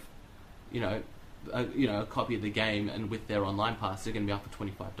have, a copy of the game and with their online pass, they're going to be up for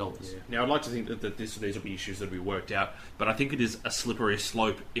 $25. Yeah. Now, I'd like to think that these will be issues that will be worked out, but I think it is a slippery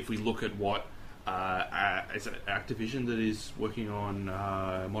slope if we look at what is it Activision that is working on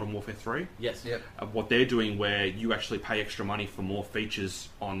Modern Warfare 3? Yes. Yep. What they're doing where you actually pay extra money for more features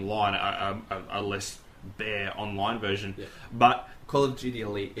online, a less bare online version. Yeah. But Call of Duty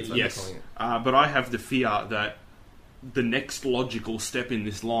Elite is what they're calling it. But I have the fear that the next logical step in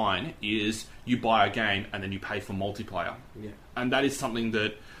this line is you buy a game and then you pay for multiplayer. Yeah. And that is something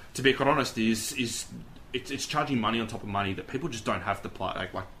that, to be quite honest, it's charging money on top of money that people just don't have to play.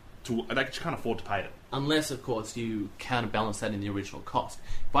 They just can't afford to pay it. Unless, of course, you counterbalance that in the original cost.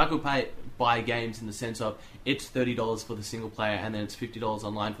 If I could buy games in the sense of it's $30 for the single player and then it's $50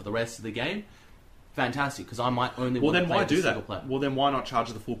 online for the rest of the game, fantastic, because I might only want to play the single player. Well, then why not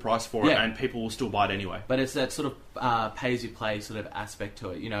charge the full price for it and people will still buy it anyway? But it's that sort of pay-as-you-play sort of aspect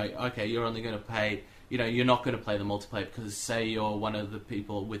to it. Okay, you're only going to pay... you're not going to play the multiplayer because, say, you're one of the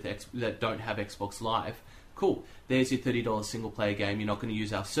people that don't have Xbox Live. Cool, there's your $30 single-player game. You're not going to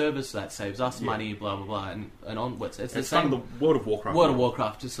use our service, so that saves us money, blah, blah, blah, and onwards. It's the same... kind of the World of Warcraft. World of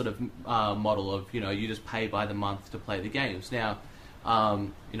Warcraft, just sort of model of, you just pay by the month to play the games. Now...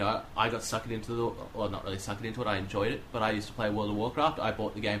 I got sucked into not really sucked into it, I enjoyed it, but I used to play World of Warcraft. I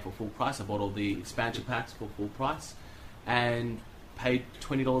bought the game for full price, I bought all the expansion packs for full price, and paid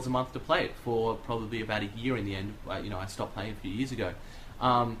 $20 a month to play it for probably about a year in the end. I stopped playing a few years ago.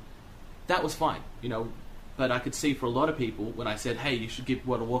 That was fine, but I could see for a lot of people, when I said, hey, you should give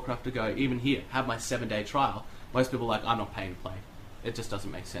World of Warcraft a go, even here, have my 7-day trial, most people are like, I'm not paying to play. It just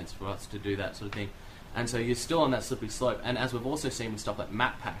doesn't make sense for us to do that sort of thing. And so you're still on that slippery slope. And as we've also seen with stuff like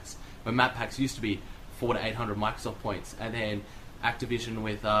map packs, where map packs used to be 400 to 800 Microsoft points, and then Activision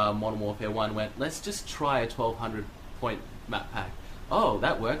with Modern Warfare 1 went, let's just try a 1200 point map pack. Oh,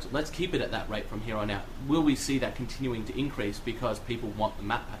 that worked. Let's keep it at that rate from here on out. Will we see that continuing to increase because people want the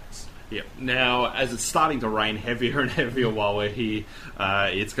map packs? Yeah. Now, as it's starting to rain heavier and heavier while we're here,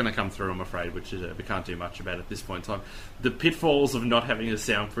 it's going to come through, I'm afraid, which is, we can't do much about at this point in time. The pitfalls of not having a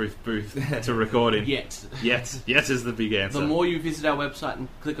soundproof booth to record in. Yet is the big answer. The more you visit our website and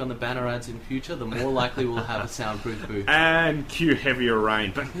click on the banner ads in future, the more likely we'll have a soundproof booth. And cue heavier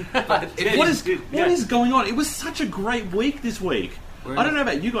rain. But what is going on? It was such a great week this week. I don't know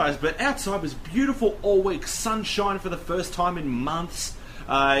about you guys, but outside was beautiful all week. Sunshine for the first time in months.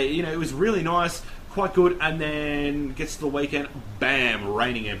 It was really nice, quite good, and then gets to the weekend, bam,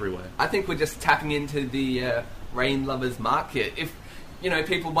 raining everywhere. I think we're just tapping into the rain lovers market. If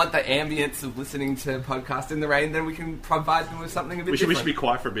people want the ambience of listening to podcasts in the rain, then we can provide them with something a bit different. We should be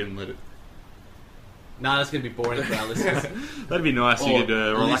quiet for a bit and let it... No, that's going to be boring for our listeners. That'd be nice. You could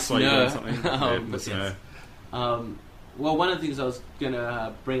relax while you're doing something. Yes. Well, one of the things I was going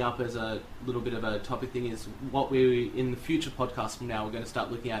to bring up as a little bit of a topic thing is what we, in the future podcasts from now, we're going to start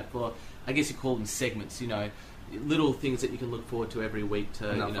looking at for, I guess you call them segments, little things that you can look forward to every week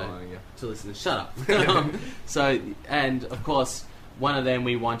to, to listen to. Shut up. And of course, one of them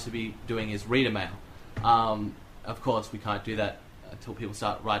we want to be doing is reader mail. Of course, we can't do that until people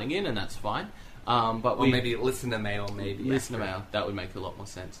start writing in, and that's fine. But maybe listener mail, listener mail, that would make a lot more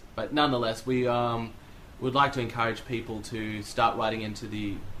sense. But nonetheless, we would like to encourage people to start writing into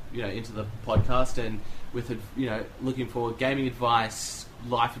the podcast, and with looking for gaming advice,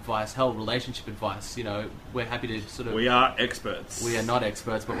 life advice, relationship advice. We're happy to sort of... We are experts. We are not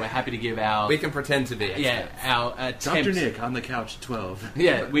experts, but we're happy to give our... We can pretend to be experts. Yeah, our attempts. Dr. Nick on the couch at 12.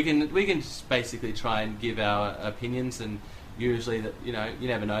 Yeah, we can just basically try and give our opinions and usually that you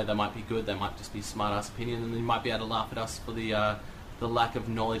never know, they might be good, they might just be smart ass opinion, and you might be able to laugh at us for the lack of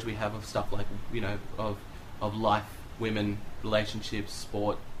knowledge we have of stuff like of life, women, relationships,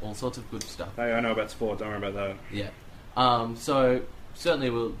 sport, all sorts of good stuff. Hey, I know about sport. Don't worry about that. Yeah. So certainly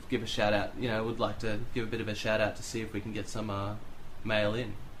we'll give a shout out. Would like to give a bit of a shout out to see if we can get some mail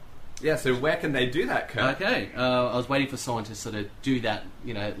in. Yeah, so where can they do that, Kurt? Okay, I was waiting for someone to sort of do that,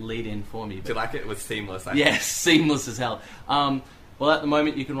 lead in for me. Do you like it? It was seamless, I Yes, seamless as hell. Well, at the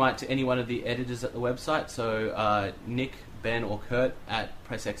moment, you can write to any one of the editors at the website, so Nick, Ben, or Kurt at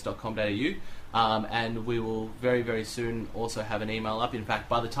pressx.com.au, and we will very, very soon also have an email up. In fact,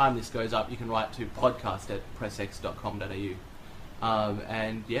 by the time this goes up, you can write to podcast@pressx.com.au.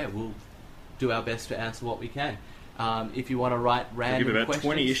 And yeah, we'll do our best to answer what we can. If you want to write random give about questions,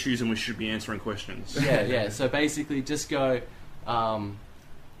 20 issues and we should be answering questions. Yeah. So basically, just go.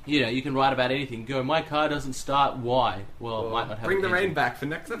 You can write about anything. Go, my car doesn't start. Why? Well, it might not have. Bring the engine. rain back for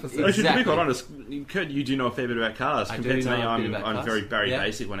next episode. Actually, to be Exactly. quite honest, Kurt, you do know a fair bit about cars. I Compared do to me, know a bit about I'm cars. very Yeah.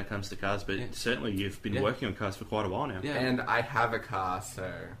 basic when it comes to cars, but certainly you've been working on cars for quite a while now. Yeah. And I have a car,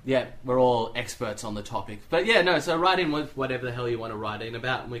 so... Yeah, we're all experts on the topic. But yeah, no, so write in with whatever the hell you want to write in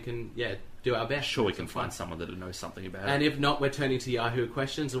about, and we can, do our best. Sure, we can find someone that knows something about And it. if not, we're turning to Yahoo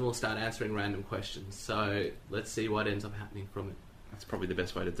questions, and we'll start answering random questions. So let's see what ends up happening from it. That's probably the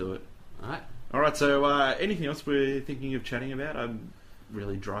best way to do it. All Alright, so anything else we're thinking of chatting about? I'm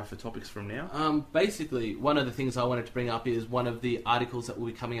really dry for topics from now. Basically, one of the things I wanted to bring up is one of the articles that will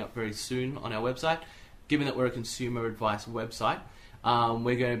be coming up very soon on our website. Given that we're a consumer advice website,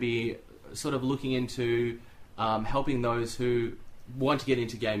 we're going to be sort of looking into helping those who want to get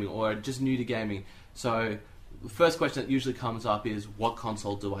into gaming or are just new to gaming. So the first question that usually comes up is, what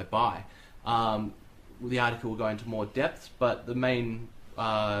console do I buy? The article will go into more depth, but the main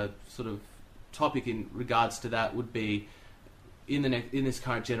sort of topic in regards to that would be in this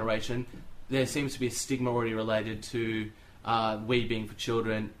current generation, there seems to be a stigma already related to Wii being for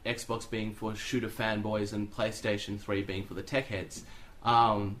children, Xbox being for shooter fanboys, and PlayStation 3 being for the tech heads.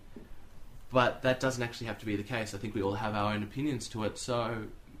 But that doesn't actually have to be the case. I think we all have our own opinions to it. So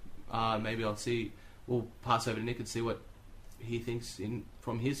maybe we'll pass over to Nick and see what he thinks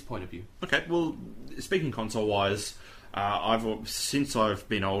from his point of view. Okay, well, speaking console-wise, since I've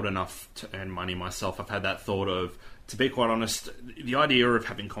been old enough to earn money myself, I've had that thought of, to be quite honest, the idea of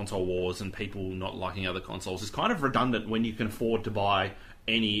having console wars and people not liking other consoles is kind of redundant when you can afford to buy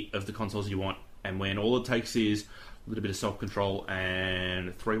any of the consoles you want, and when all it takes is a little bit of self-control,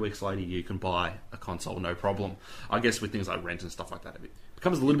 and 3 weeks later you can buy a console, no problem. I guess with things like rent and stuff like that, it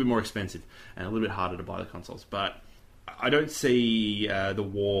becomes a little bit more expensive and a little bit harder to buy the consoles. But I don't see the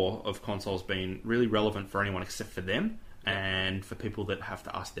war of consoles being really relevant for anyone except for them and for people that have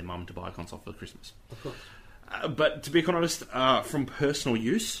to ask their mum to buy a console for Christmas. Of course. But to be quite honest, from personal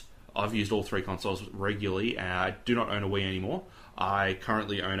use, I've used all three consoles regularly. I do not own a Wii anymore. I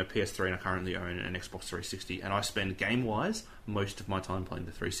currently own a PS3 and I currently own an Xbox 360, and I spend game-wise most of my time playing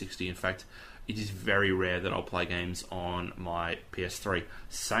the 360. In fact, it is very rare that I'll play games on my PS3.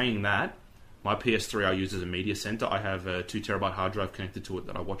 Saying that, my PS3 I use as a media center. I have a 2TB hard drive connected to it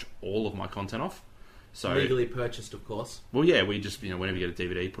that I watch all of my content off. So legally purchased, of course. Well, yeah, we just, whenever you get a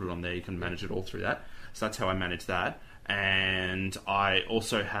DVD, put it on there, you can manage it all through that. So that's how I manage that. And I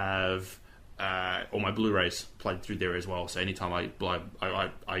also have all my Blu-rays played through there as well. So anytime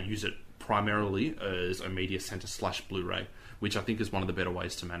I use it primarily as a media center / Blu-ray, which I think is one of the better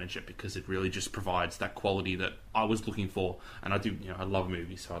ways to manage it, because it really just provides that quality that I was looking for. And I do, I love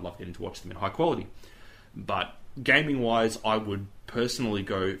movies, so I love getting to watch them in high quality. But gaming-wise, I would personally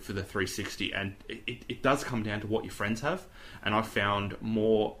go for the 360, and it does come down to what your friends have. And I found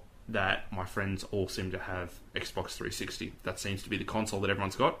more that my friends all seem to have Xbox 360. That seems to be the console that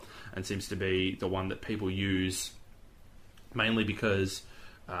everyone's got, and seems to be the one that people use mainly because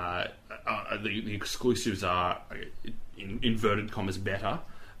the exclusives are, in inverted commas, better,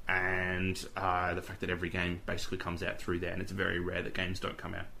 and the fact that every game basically comes out through there, and it's very rare that games don't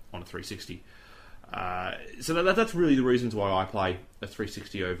come out on a 360. So that's really the reasons why I play a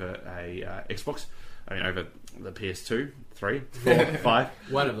 360 over a Xbox. I mean, over the PS2, 3, 4, 5.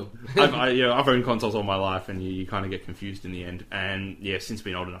 One of them. I've owned consoles all my life, and you kind of get confused in the end. And yeah, since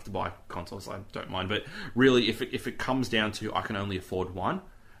being old enough to buy consoles, I don't mind. But really, if it comes down to I can only afford one,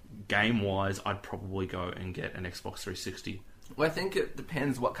 game-wise, I'd probably go and get an Xbox 360. Well, I think it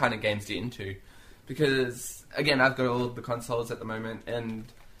depends what kind of games you're into. Because, again, I've got all of the consoles at the moment, and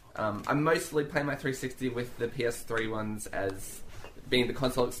I mostly play my 360 with the PS3 ones as being the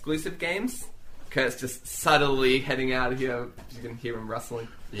console exclusive games. Kurt's just subtly heading out of here. You can hear him rustling.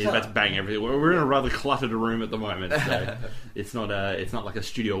 Yeah, that's bang everything. We're in a rather cluttered room at the moment, so it's not like a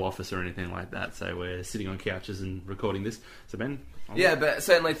studio office or anything like that. So we're sitting on couches and recording this. So Ben, yeah, but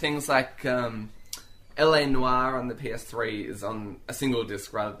certainly things like LA Noire on the PS3 is on a single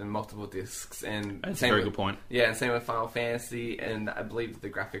disc rather than multiple discs, and that's a very good point. Yeah, and same with Final Fantasy, and I believe the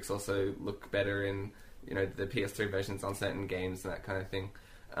graphics also look better in the PS3 versions on certain games and that kind of thing.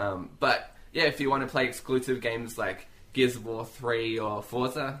 But yeah, if you want to play exclusive games like Gears of War 3 or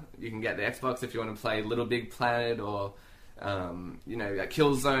Forza, you can get the Xbox. If you want to play Little Big Planet or like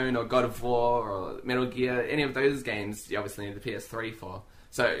Killzone or God of War or Metal Gear, any of those games, you obviously need the PS3 for.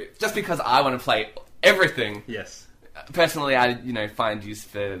 So just because I want to play everything, yes, personally, I find use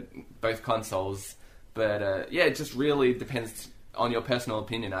for both consoles. But it just really depends on your personal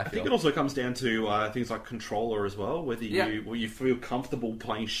opinion. I think it also comes down to things like controller as well. Whether you feel comfortable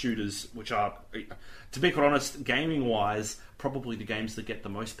playing shooters, which are, to be quite honest, gaming wise, probably the games that get the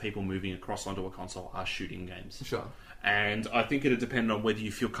most people moving across onto a console are shooting games. Sure. And I think it'll depend on whether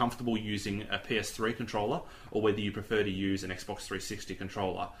you feel comfortable using a PS3 controller or whether you prefer to use an Xbox 360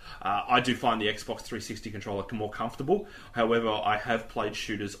 controller. I do find the Xbox 360 controller more comfortable. However, I have played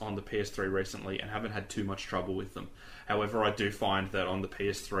shooters on the PS3 recently and haven't had too much trouble with them. However, I do find that on the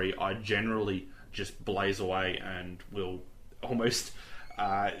PS3, I generally just blaze away and will almost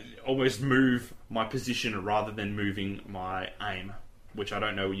move my position rather than moving my aim. Which I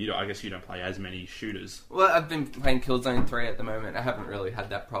don't know. I guess you don't play as many shooters. Well, I've been playing Killzone 3 at the moment. I haven't really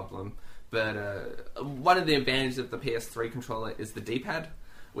had that problem. But one of the advantages of the PS3 controller is the D-pad,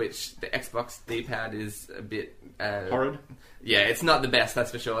 which the Xbox D-pad is a bit... horrid? Yeah, it's not the best,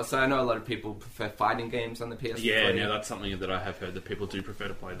 that's for sure. So I know a lot of people prefer fighting games on the PS3. Yeah, no, that's something that I have heard, that people do prefer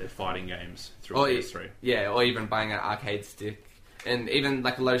to play their fighting games through PS3. Yeah, or even buying an arcade stick. And even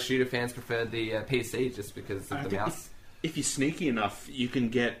like a lot of shooter fans prefer the PC just because of the mouse. If you're sneaky enough, you can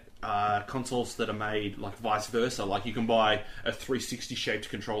get consoles that are made like vice versa. Like you can buy a 360 shaped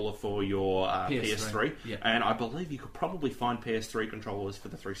controller for your PS3, yeah. And I believe you could probably find PS3 controllers for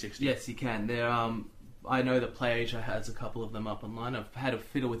the 360. Yes, you can. They're, I know that PlayAsia has a couple of them up online. I've had a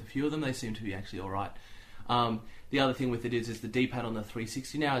fiddle with a few of them. They seem to be actually all right. The other thing with it is the D-pad on the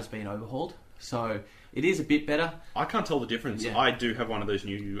 360 now has been overhauled. So it is a bit better. I can't tell the difference. Yeah. I do have one of those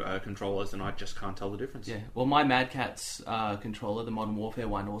new controllers, and I just can't tell the difference. Yeah. Well, my Mad Catz controller, the Modern Warfare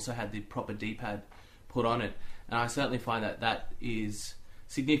one, also had the proper D-pad put on it, and I certainly find that is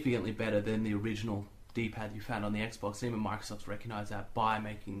significantly better than the original D-pad you found on the Xbox. Even Microsoft's recognised that by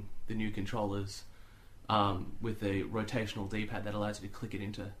making the new controllers with the rotational D-pad that allows you to click it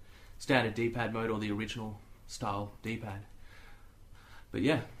into standard D-pad mode or the original style D-pad. But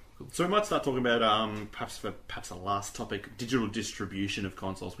yeah. So we might start talking about perhaps the last topic, digital distribution of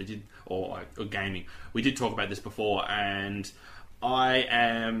consoles. We did, or gaming. We did talk about this before, and I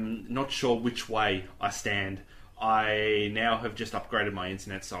am not sure which way I stand. I now have just upgraded my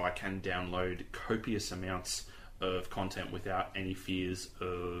internet so I can download copious amounts of content without any fears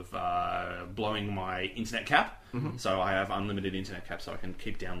of blowing my internet cap. Mm-hmm. So I have unlimited internet cap, so I can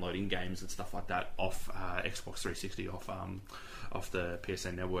keep downloading games and stuff like that off Xbox 360, off the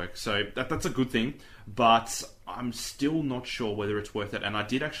PSN network. So that's a good thing, but I'm still not sure whether it's worth it. And I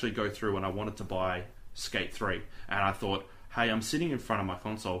did actually go through and I wanted to buy Skate 3, and I thought, hey, I'm sitting in front of my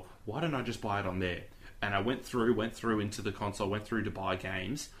console, why don't I just buy it on there? And I went through into the console, went through to buy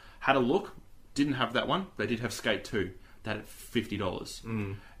games, had a look, didn't have that one. They did have Skate 2, that at $50.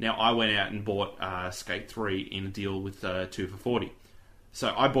 Mm. Now I went out and bought Skate 3 in a deal with 2 for $40.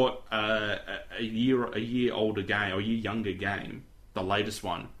 So I bought a year older game, or a year younger game, the latest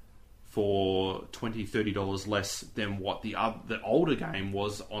one, for $20, $30 less than what the older game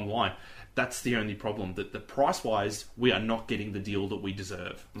was online. That's the only problem. That the price wise, we are not getting the deal that we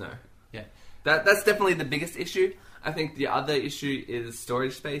deserve. No. Yeah. That's definitely the biggest issue. I think the other issue is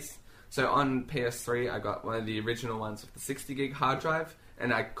storage space. So on PS3, I got one of the original ones with the 60 gig hard drive,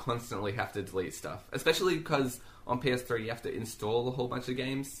 and I constantly have to delete stuff. Especially because on PS3 you have to install a whole bunch of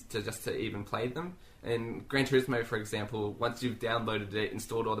games to even play them. And Gran Turismo, for example, once you've downloaded it,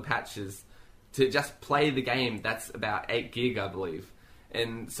 installed all the patches, to just play the game, that's about 8 gig, I believe.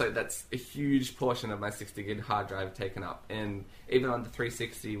 And so that's a huge portion of my 60 gig hard drive taken up. And even on the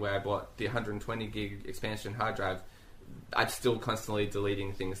 360, where I bought the 120 gig expansion hard drive, I'm still constantly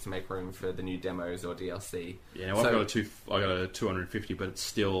deleting things to make room for the new demos or DLC. Yeah, well, I got a 250, but it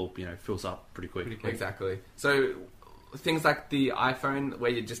still fills up pretty quick. Exactly. So things like the iPhone,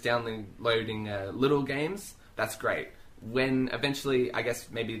 where you're just downloading little games, that's great. when eventually, I guess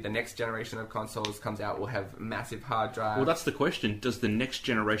maybe the next generation of consoles comes out, will have massive hard drive. Well, that's the question. Does the next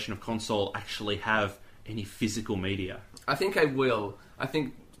generation of console actually have any physical media? I think I will. I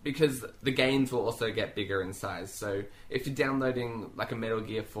think because the games will also get bigger in size. So if you're downloading like a Metal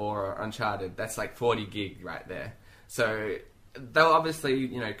Gear 4 or Uncharted, that's like 40 gig right there. So they'll obviously,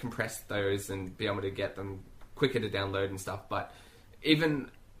 compress those and be able to get them quicker to download and stuff. But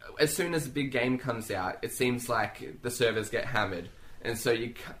even as soon as a big game comes out, it seems like the servers get hammered. And so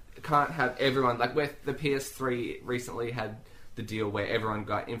you can't have everyone... Like with the PS3 recently had the deal where everyone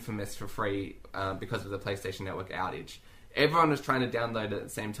got Infamous for free because of the PlayStation Network outage. Everyone was trying to download it at the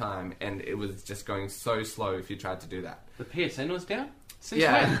same time, and it was just going so slow if you tried to do that. The PSN was down? Since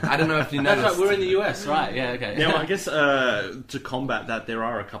yeah, when? I don't know if you noticed. That's right, we're in the US, right? Yeah, okay. Now, I guess to combat that, there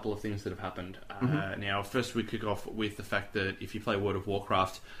are a couple of things that have happened. Now, first we kick off with the fact that if you play World of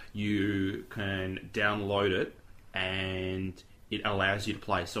Warcraft, you can download it, and it allows you to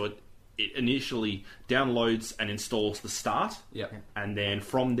play. So it initially downloads and installs the start, and then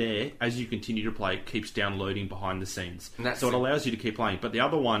from there, as you continue to play, it keeps downloading behind the scenes. So it allows you to keep playing. But the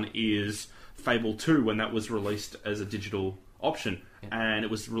other one is Fable 2, when that was released as a digital option, and it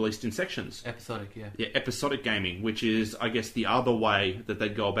was released in sections. Episodic, Yeah, episodic gaming, which is, I guess, the other way that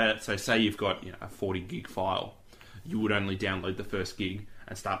they'd go about it. So say you've got a 40 gig file, you would only download the first gig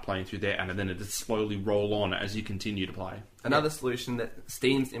and start playing through there, and then it'd slowly roll on as you continue to play. Another solution that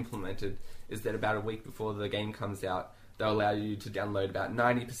Steam's implemented is that about a week before the game comes out, they'll allow you to download about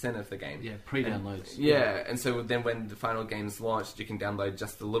 90% of the game. Yeah, pre-downloads. And so then when the final game's launched, you can download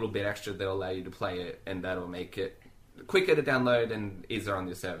just a little bit extra that'll allow you to play it, and that'll make it quicker to download and easier on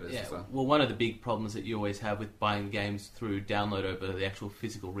your servers as well. Well, one of the big problems that you always have with buying games through download over the actual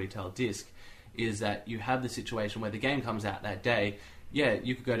physical retail disc is that you have the situation where the game comes out that day. Yeah,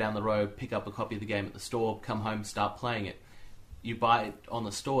 you could go down the road, pick up a copy of the game at the store, come home, start playing it. You buy it on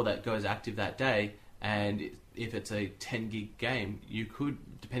the store that goes active that day, and if it's a 10 gig game, you could,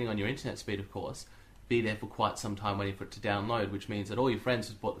 depending on your internet speed of course, be there for quite some time waiting for it to download, which means that all your friends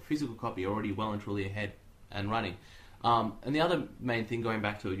who've bought the physical copy are already well and truly ahead and running. And the other main thing, going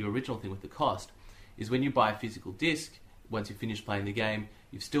back to your original thing with the cost, is when you buy a physical disc, once you finish playing the game,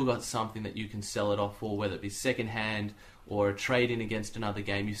 you've still got something that you can sell it off for, whether it be second-hand or a trade-in against another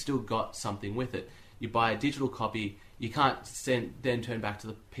game. You've still got something with it. You buy a digital copy, you can't then turn back to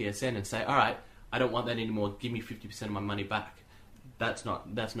the PSN and say, all right, I don't want that anymore, give me 50% of my money back. That's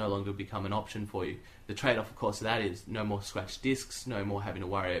no longer become an option for you. The trade-off, of course, of that is no more scratched discs, no more having to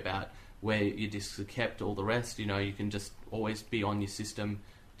worry about where your discs are kept, all the rest. You can just always be on your system,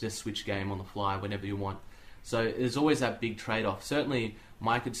 just switch game on the fly whenever you want. So there's always that big trade-off. Certainly,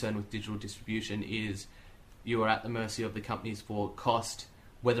 my concern with digital distribution is you are at the mercy of the companies for cost,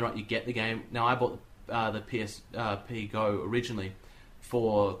 whether or not you get the game. Now, I bought the PSP Go originally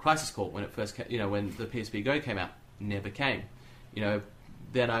for Crisis Core when it first came, when the PSP Go came out. Never came.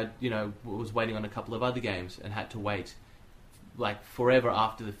 Then I was waiting on a couple of other games and had to wait like forever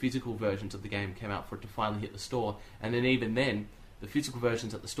after the physical versions of the game came out for it to finally hit the store. And then even then, the physical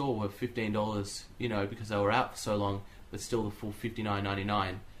versions at the store were $15, because they were out for so long, but still the full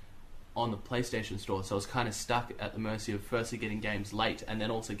 $59.99 on the PlayStation store. So I was kind of stuck at the mercy of firstly getting games late and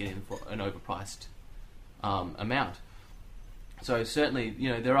then also getting them for an overpriced amount. So certainly,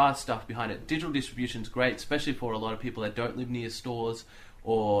 there are stuff behind it. Digital distribution's great, especially for a lot of people that don't live near stores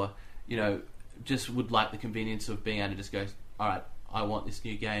or, just would like the convenience of being able to just go, all right, I want this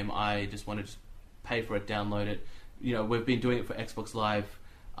new game, I just want to just pay for it, download it. We've been doing it for Xbox Live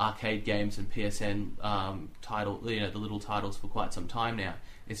arcade games and PSN the little titles for quite some time now.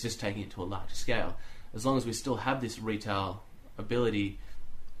 It's just taking it to a larger scale. As long as we still have this retail ability,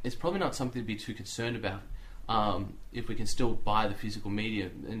 it's probably not something to be too concerned about. If we can still buy the physical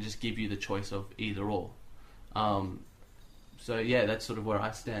media and just give you the choice of either or. So yeah, that's sort of where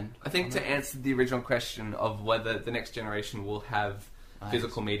I stand. I think to answer the original question of whether the next generation will have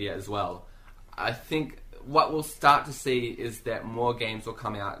physical media as well, I think what we'll start to see is that more games will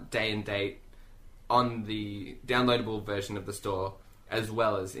come out day and date on the downloadable version of the store as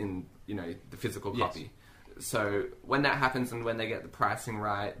well as in the physical copy. So when that happens and when they get the pricing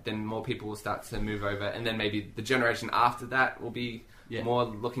right, then more people will start to move over, and then maybe the generation after that will be more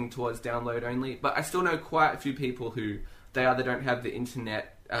looking towards download only. But I still know quite a few people who they either don't have the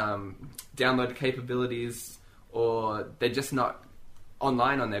internet download capabilities or they're just not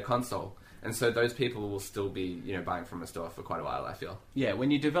online on their console. And so those people will still be, buying from a store for quite a while, I feel. Yeah, when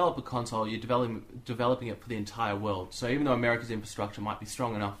you develop a console, you're developing it for the entire world. So even though America's infrastructure might be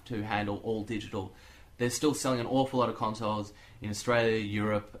strong enough to handle all digital, they're still selling an awful lot of consoles in Australia,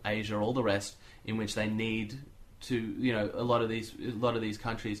 Europe, Asia, all the rest, in which they need to a lot of these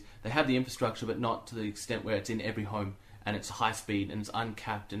countries, they have the infrastructure, but not to the extent where it's in every home and it's high speed and it's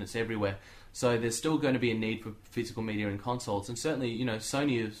uncapped and it's everywhere. So there's still going to be a need for physical media and consoles, and certainly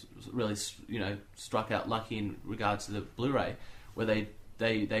Sony has really struck out lucky in regards to the Blu-ray, where they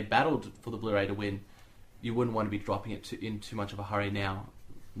battled for the Blu-ray to win. You wouldn't want to be dropping it in too much of a hurry now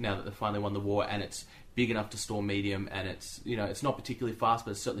that they finally won the war, and it's big enough to store medium, and it's it's not particularly fast,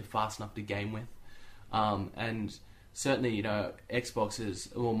 but it's certainly fast enough to game with. And certainly,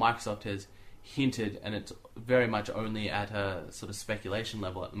 Microsoft has hinted, and it's very much only at a sort of speculation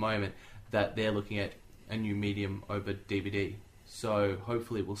level at the moment, that they're looking at a new medium over DVD. So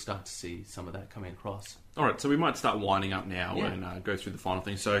hopefully we'll start to see some of that coming across. All right, so we might start winding up now and go through the final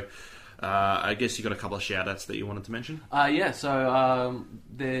thing. So I guess you got a couple of shout-outs that you wanted to mention? So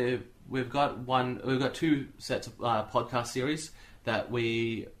we've got two sets of podcast series that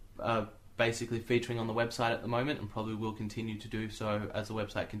we are basically featuring on the website at the moment, and probably will continue to do so as the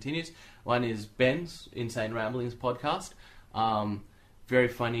website continues. One is Ben's Insane Ramblings podcast. Very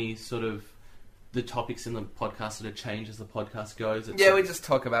funny, sort of the topics in the podcast sort of change as the podcast goes. We just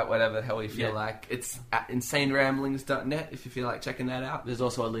talk about whatever the hell we feel like. It's at insaneramblings.net if you feel like checking that out. There's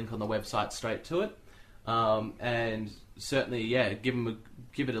also a link on the website straight to it. And certainly, give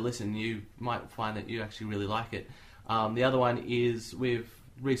it a listen. You might find that you actually really like it. The other one is we've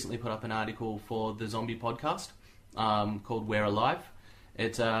recently put up an article for the Zombie podcast called We're Alive.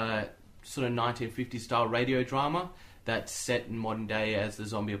 It's a sort of 1950s style radio drama that's set in modern day as the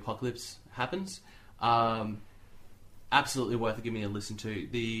zombie apocalypse happens. Absolutely worth giving a listen to.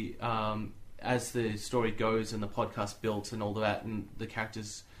 As the story goes and the podcast built and all of that, and the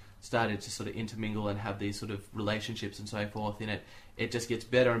characters started to sort of intermingle and have these sort of relationships and so forth in it, it just gets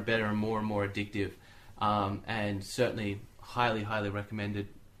better and better and more addictive. And certainly highly recommended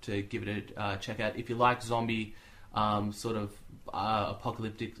to give it a check out. If you like zombie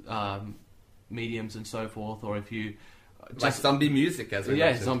apocalyptic mediums and so forth, or if you like zombie music, as we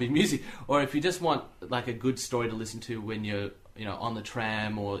mentioned. Zombie music, or if you just want like a good story to listen to when you're on the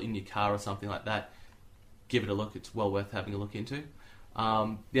tram or in your car or something like that, give it a look. It's well worth having a look into.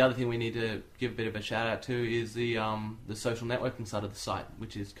 The other thing we need to give a bit of a shout out to is the social networking side of the site,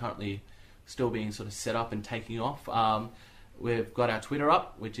 which is currently still being sort of set up and taking off. We've got our Twitter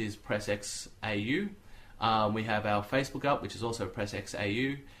up, which is PressXAU. We have our Facebook up, which is also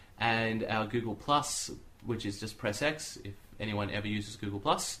PressXAU, and our Google Plus, which is just PressX, if anyone ever uses Google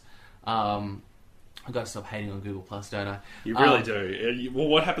Plus. I've got to stop hating on Google Plus, don't I? You really do. Well,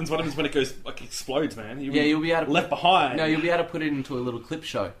 what happens when it goes, explodes, man? You'll be able to... Left behind. No, you'll be able to put it into a little clip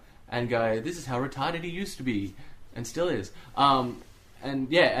show and go, this is how retarded he used to be, and still is.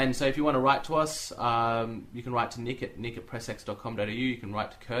 And so if you want to write to us, you can write to Nick at pressx.com.au. You can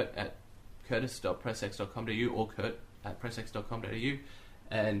write to Kurt at curtis.pressx.com.au or Kurt at pressx.com.au,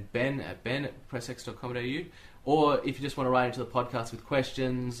 and Ben at pressx.com.au. Or if you just want to write into the podcast with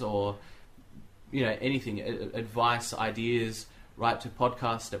questions or anything, advice, ideas, write to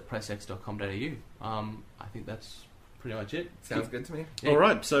podcast at pressx.com.au. I think that's pretty much it. Sounds good to me. Yeah. All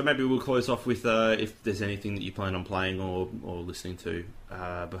right, so maybe we'll close off with if there's anything that you plan on playing or listening to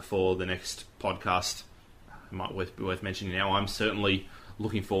before the next podcast. It might be worth mentioning now. I'm certainly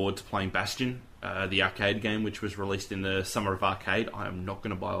looking forward to playing Bastion, the arcade game, which was released in the Summer of Arcade. I am not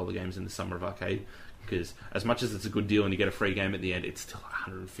going to buy all the games in the Summer of Arcade, because as much as it's a good deal and you get a free game at the end, it's still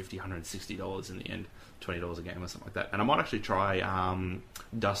 $150, $160 in the end, $20 a game or something like that. And I might actually try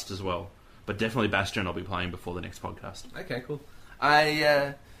Dust as well. But definitely Bastion I'll be playing before the next podcast. Okay, cool.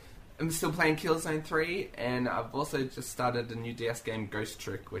 I am still playing Killzone 3, and I've also just started a new DS game, Ghost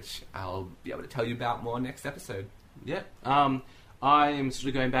Trick, which I'll be able to tell you about more next episode. Yeah. I am sort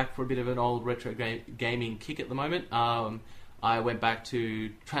of going back for a bit of an old retro gaming kick at the moment. I went back to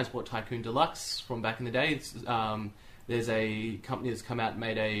Transport Tycoon Deluxe from back in the day. There's a company that's come out and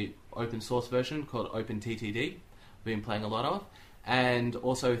made a open source version called OpenTTD. I've been playing a lot of. And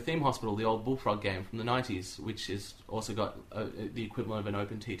also Theme Hospital, the old Bullfrog game from the 90s, which has also got the equivalent of an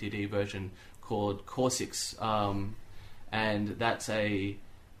OpenTTD version called Corsix. And that's a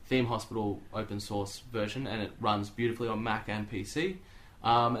Theme Hospital open source version, and it runs beautifully on Mac and PC.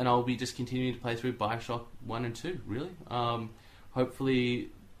 And I'll be just continuing to play through Bioshock 1 and 2, really. Hopefully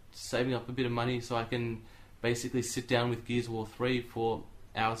saving up a bit of money so I can basically sit down with Gears of War 3 for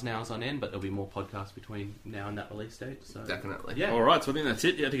hours and hours on end, but there'll be more podcasts between now and that release date. So Definitely. yeah. All right, so I think that's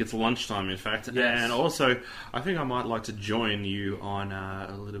it. Yeah, I think it's lunchtime, in fact. Yes. And also, I think I might like to join you on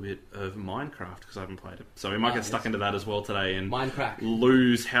a little bit of Minecraft because I haven't played it. So we might get stuck into that as well today and Minecraft.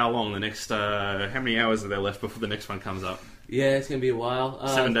 lose how long the next... how many hours are there left before the next one comes up? Yeah, it's going to be a while.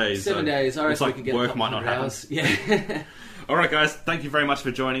 7 days. 7 days. I reckon Looks like we can get work a couple might not hundred happen. hours. Yeah. All right, guys, thank you very much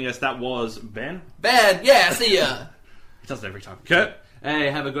for joining us. That was Ben. Ben, yeah, see ya. He does it every time. Kurt.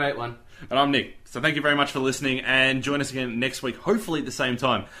 Hey, have a great one. And I'm Nick. So thank you very much for listening, and join us again next week, hopefully at the same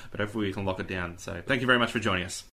time, but hopefully we can lock it down. So thank you very much for joining us.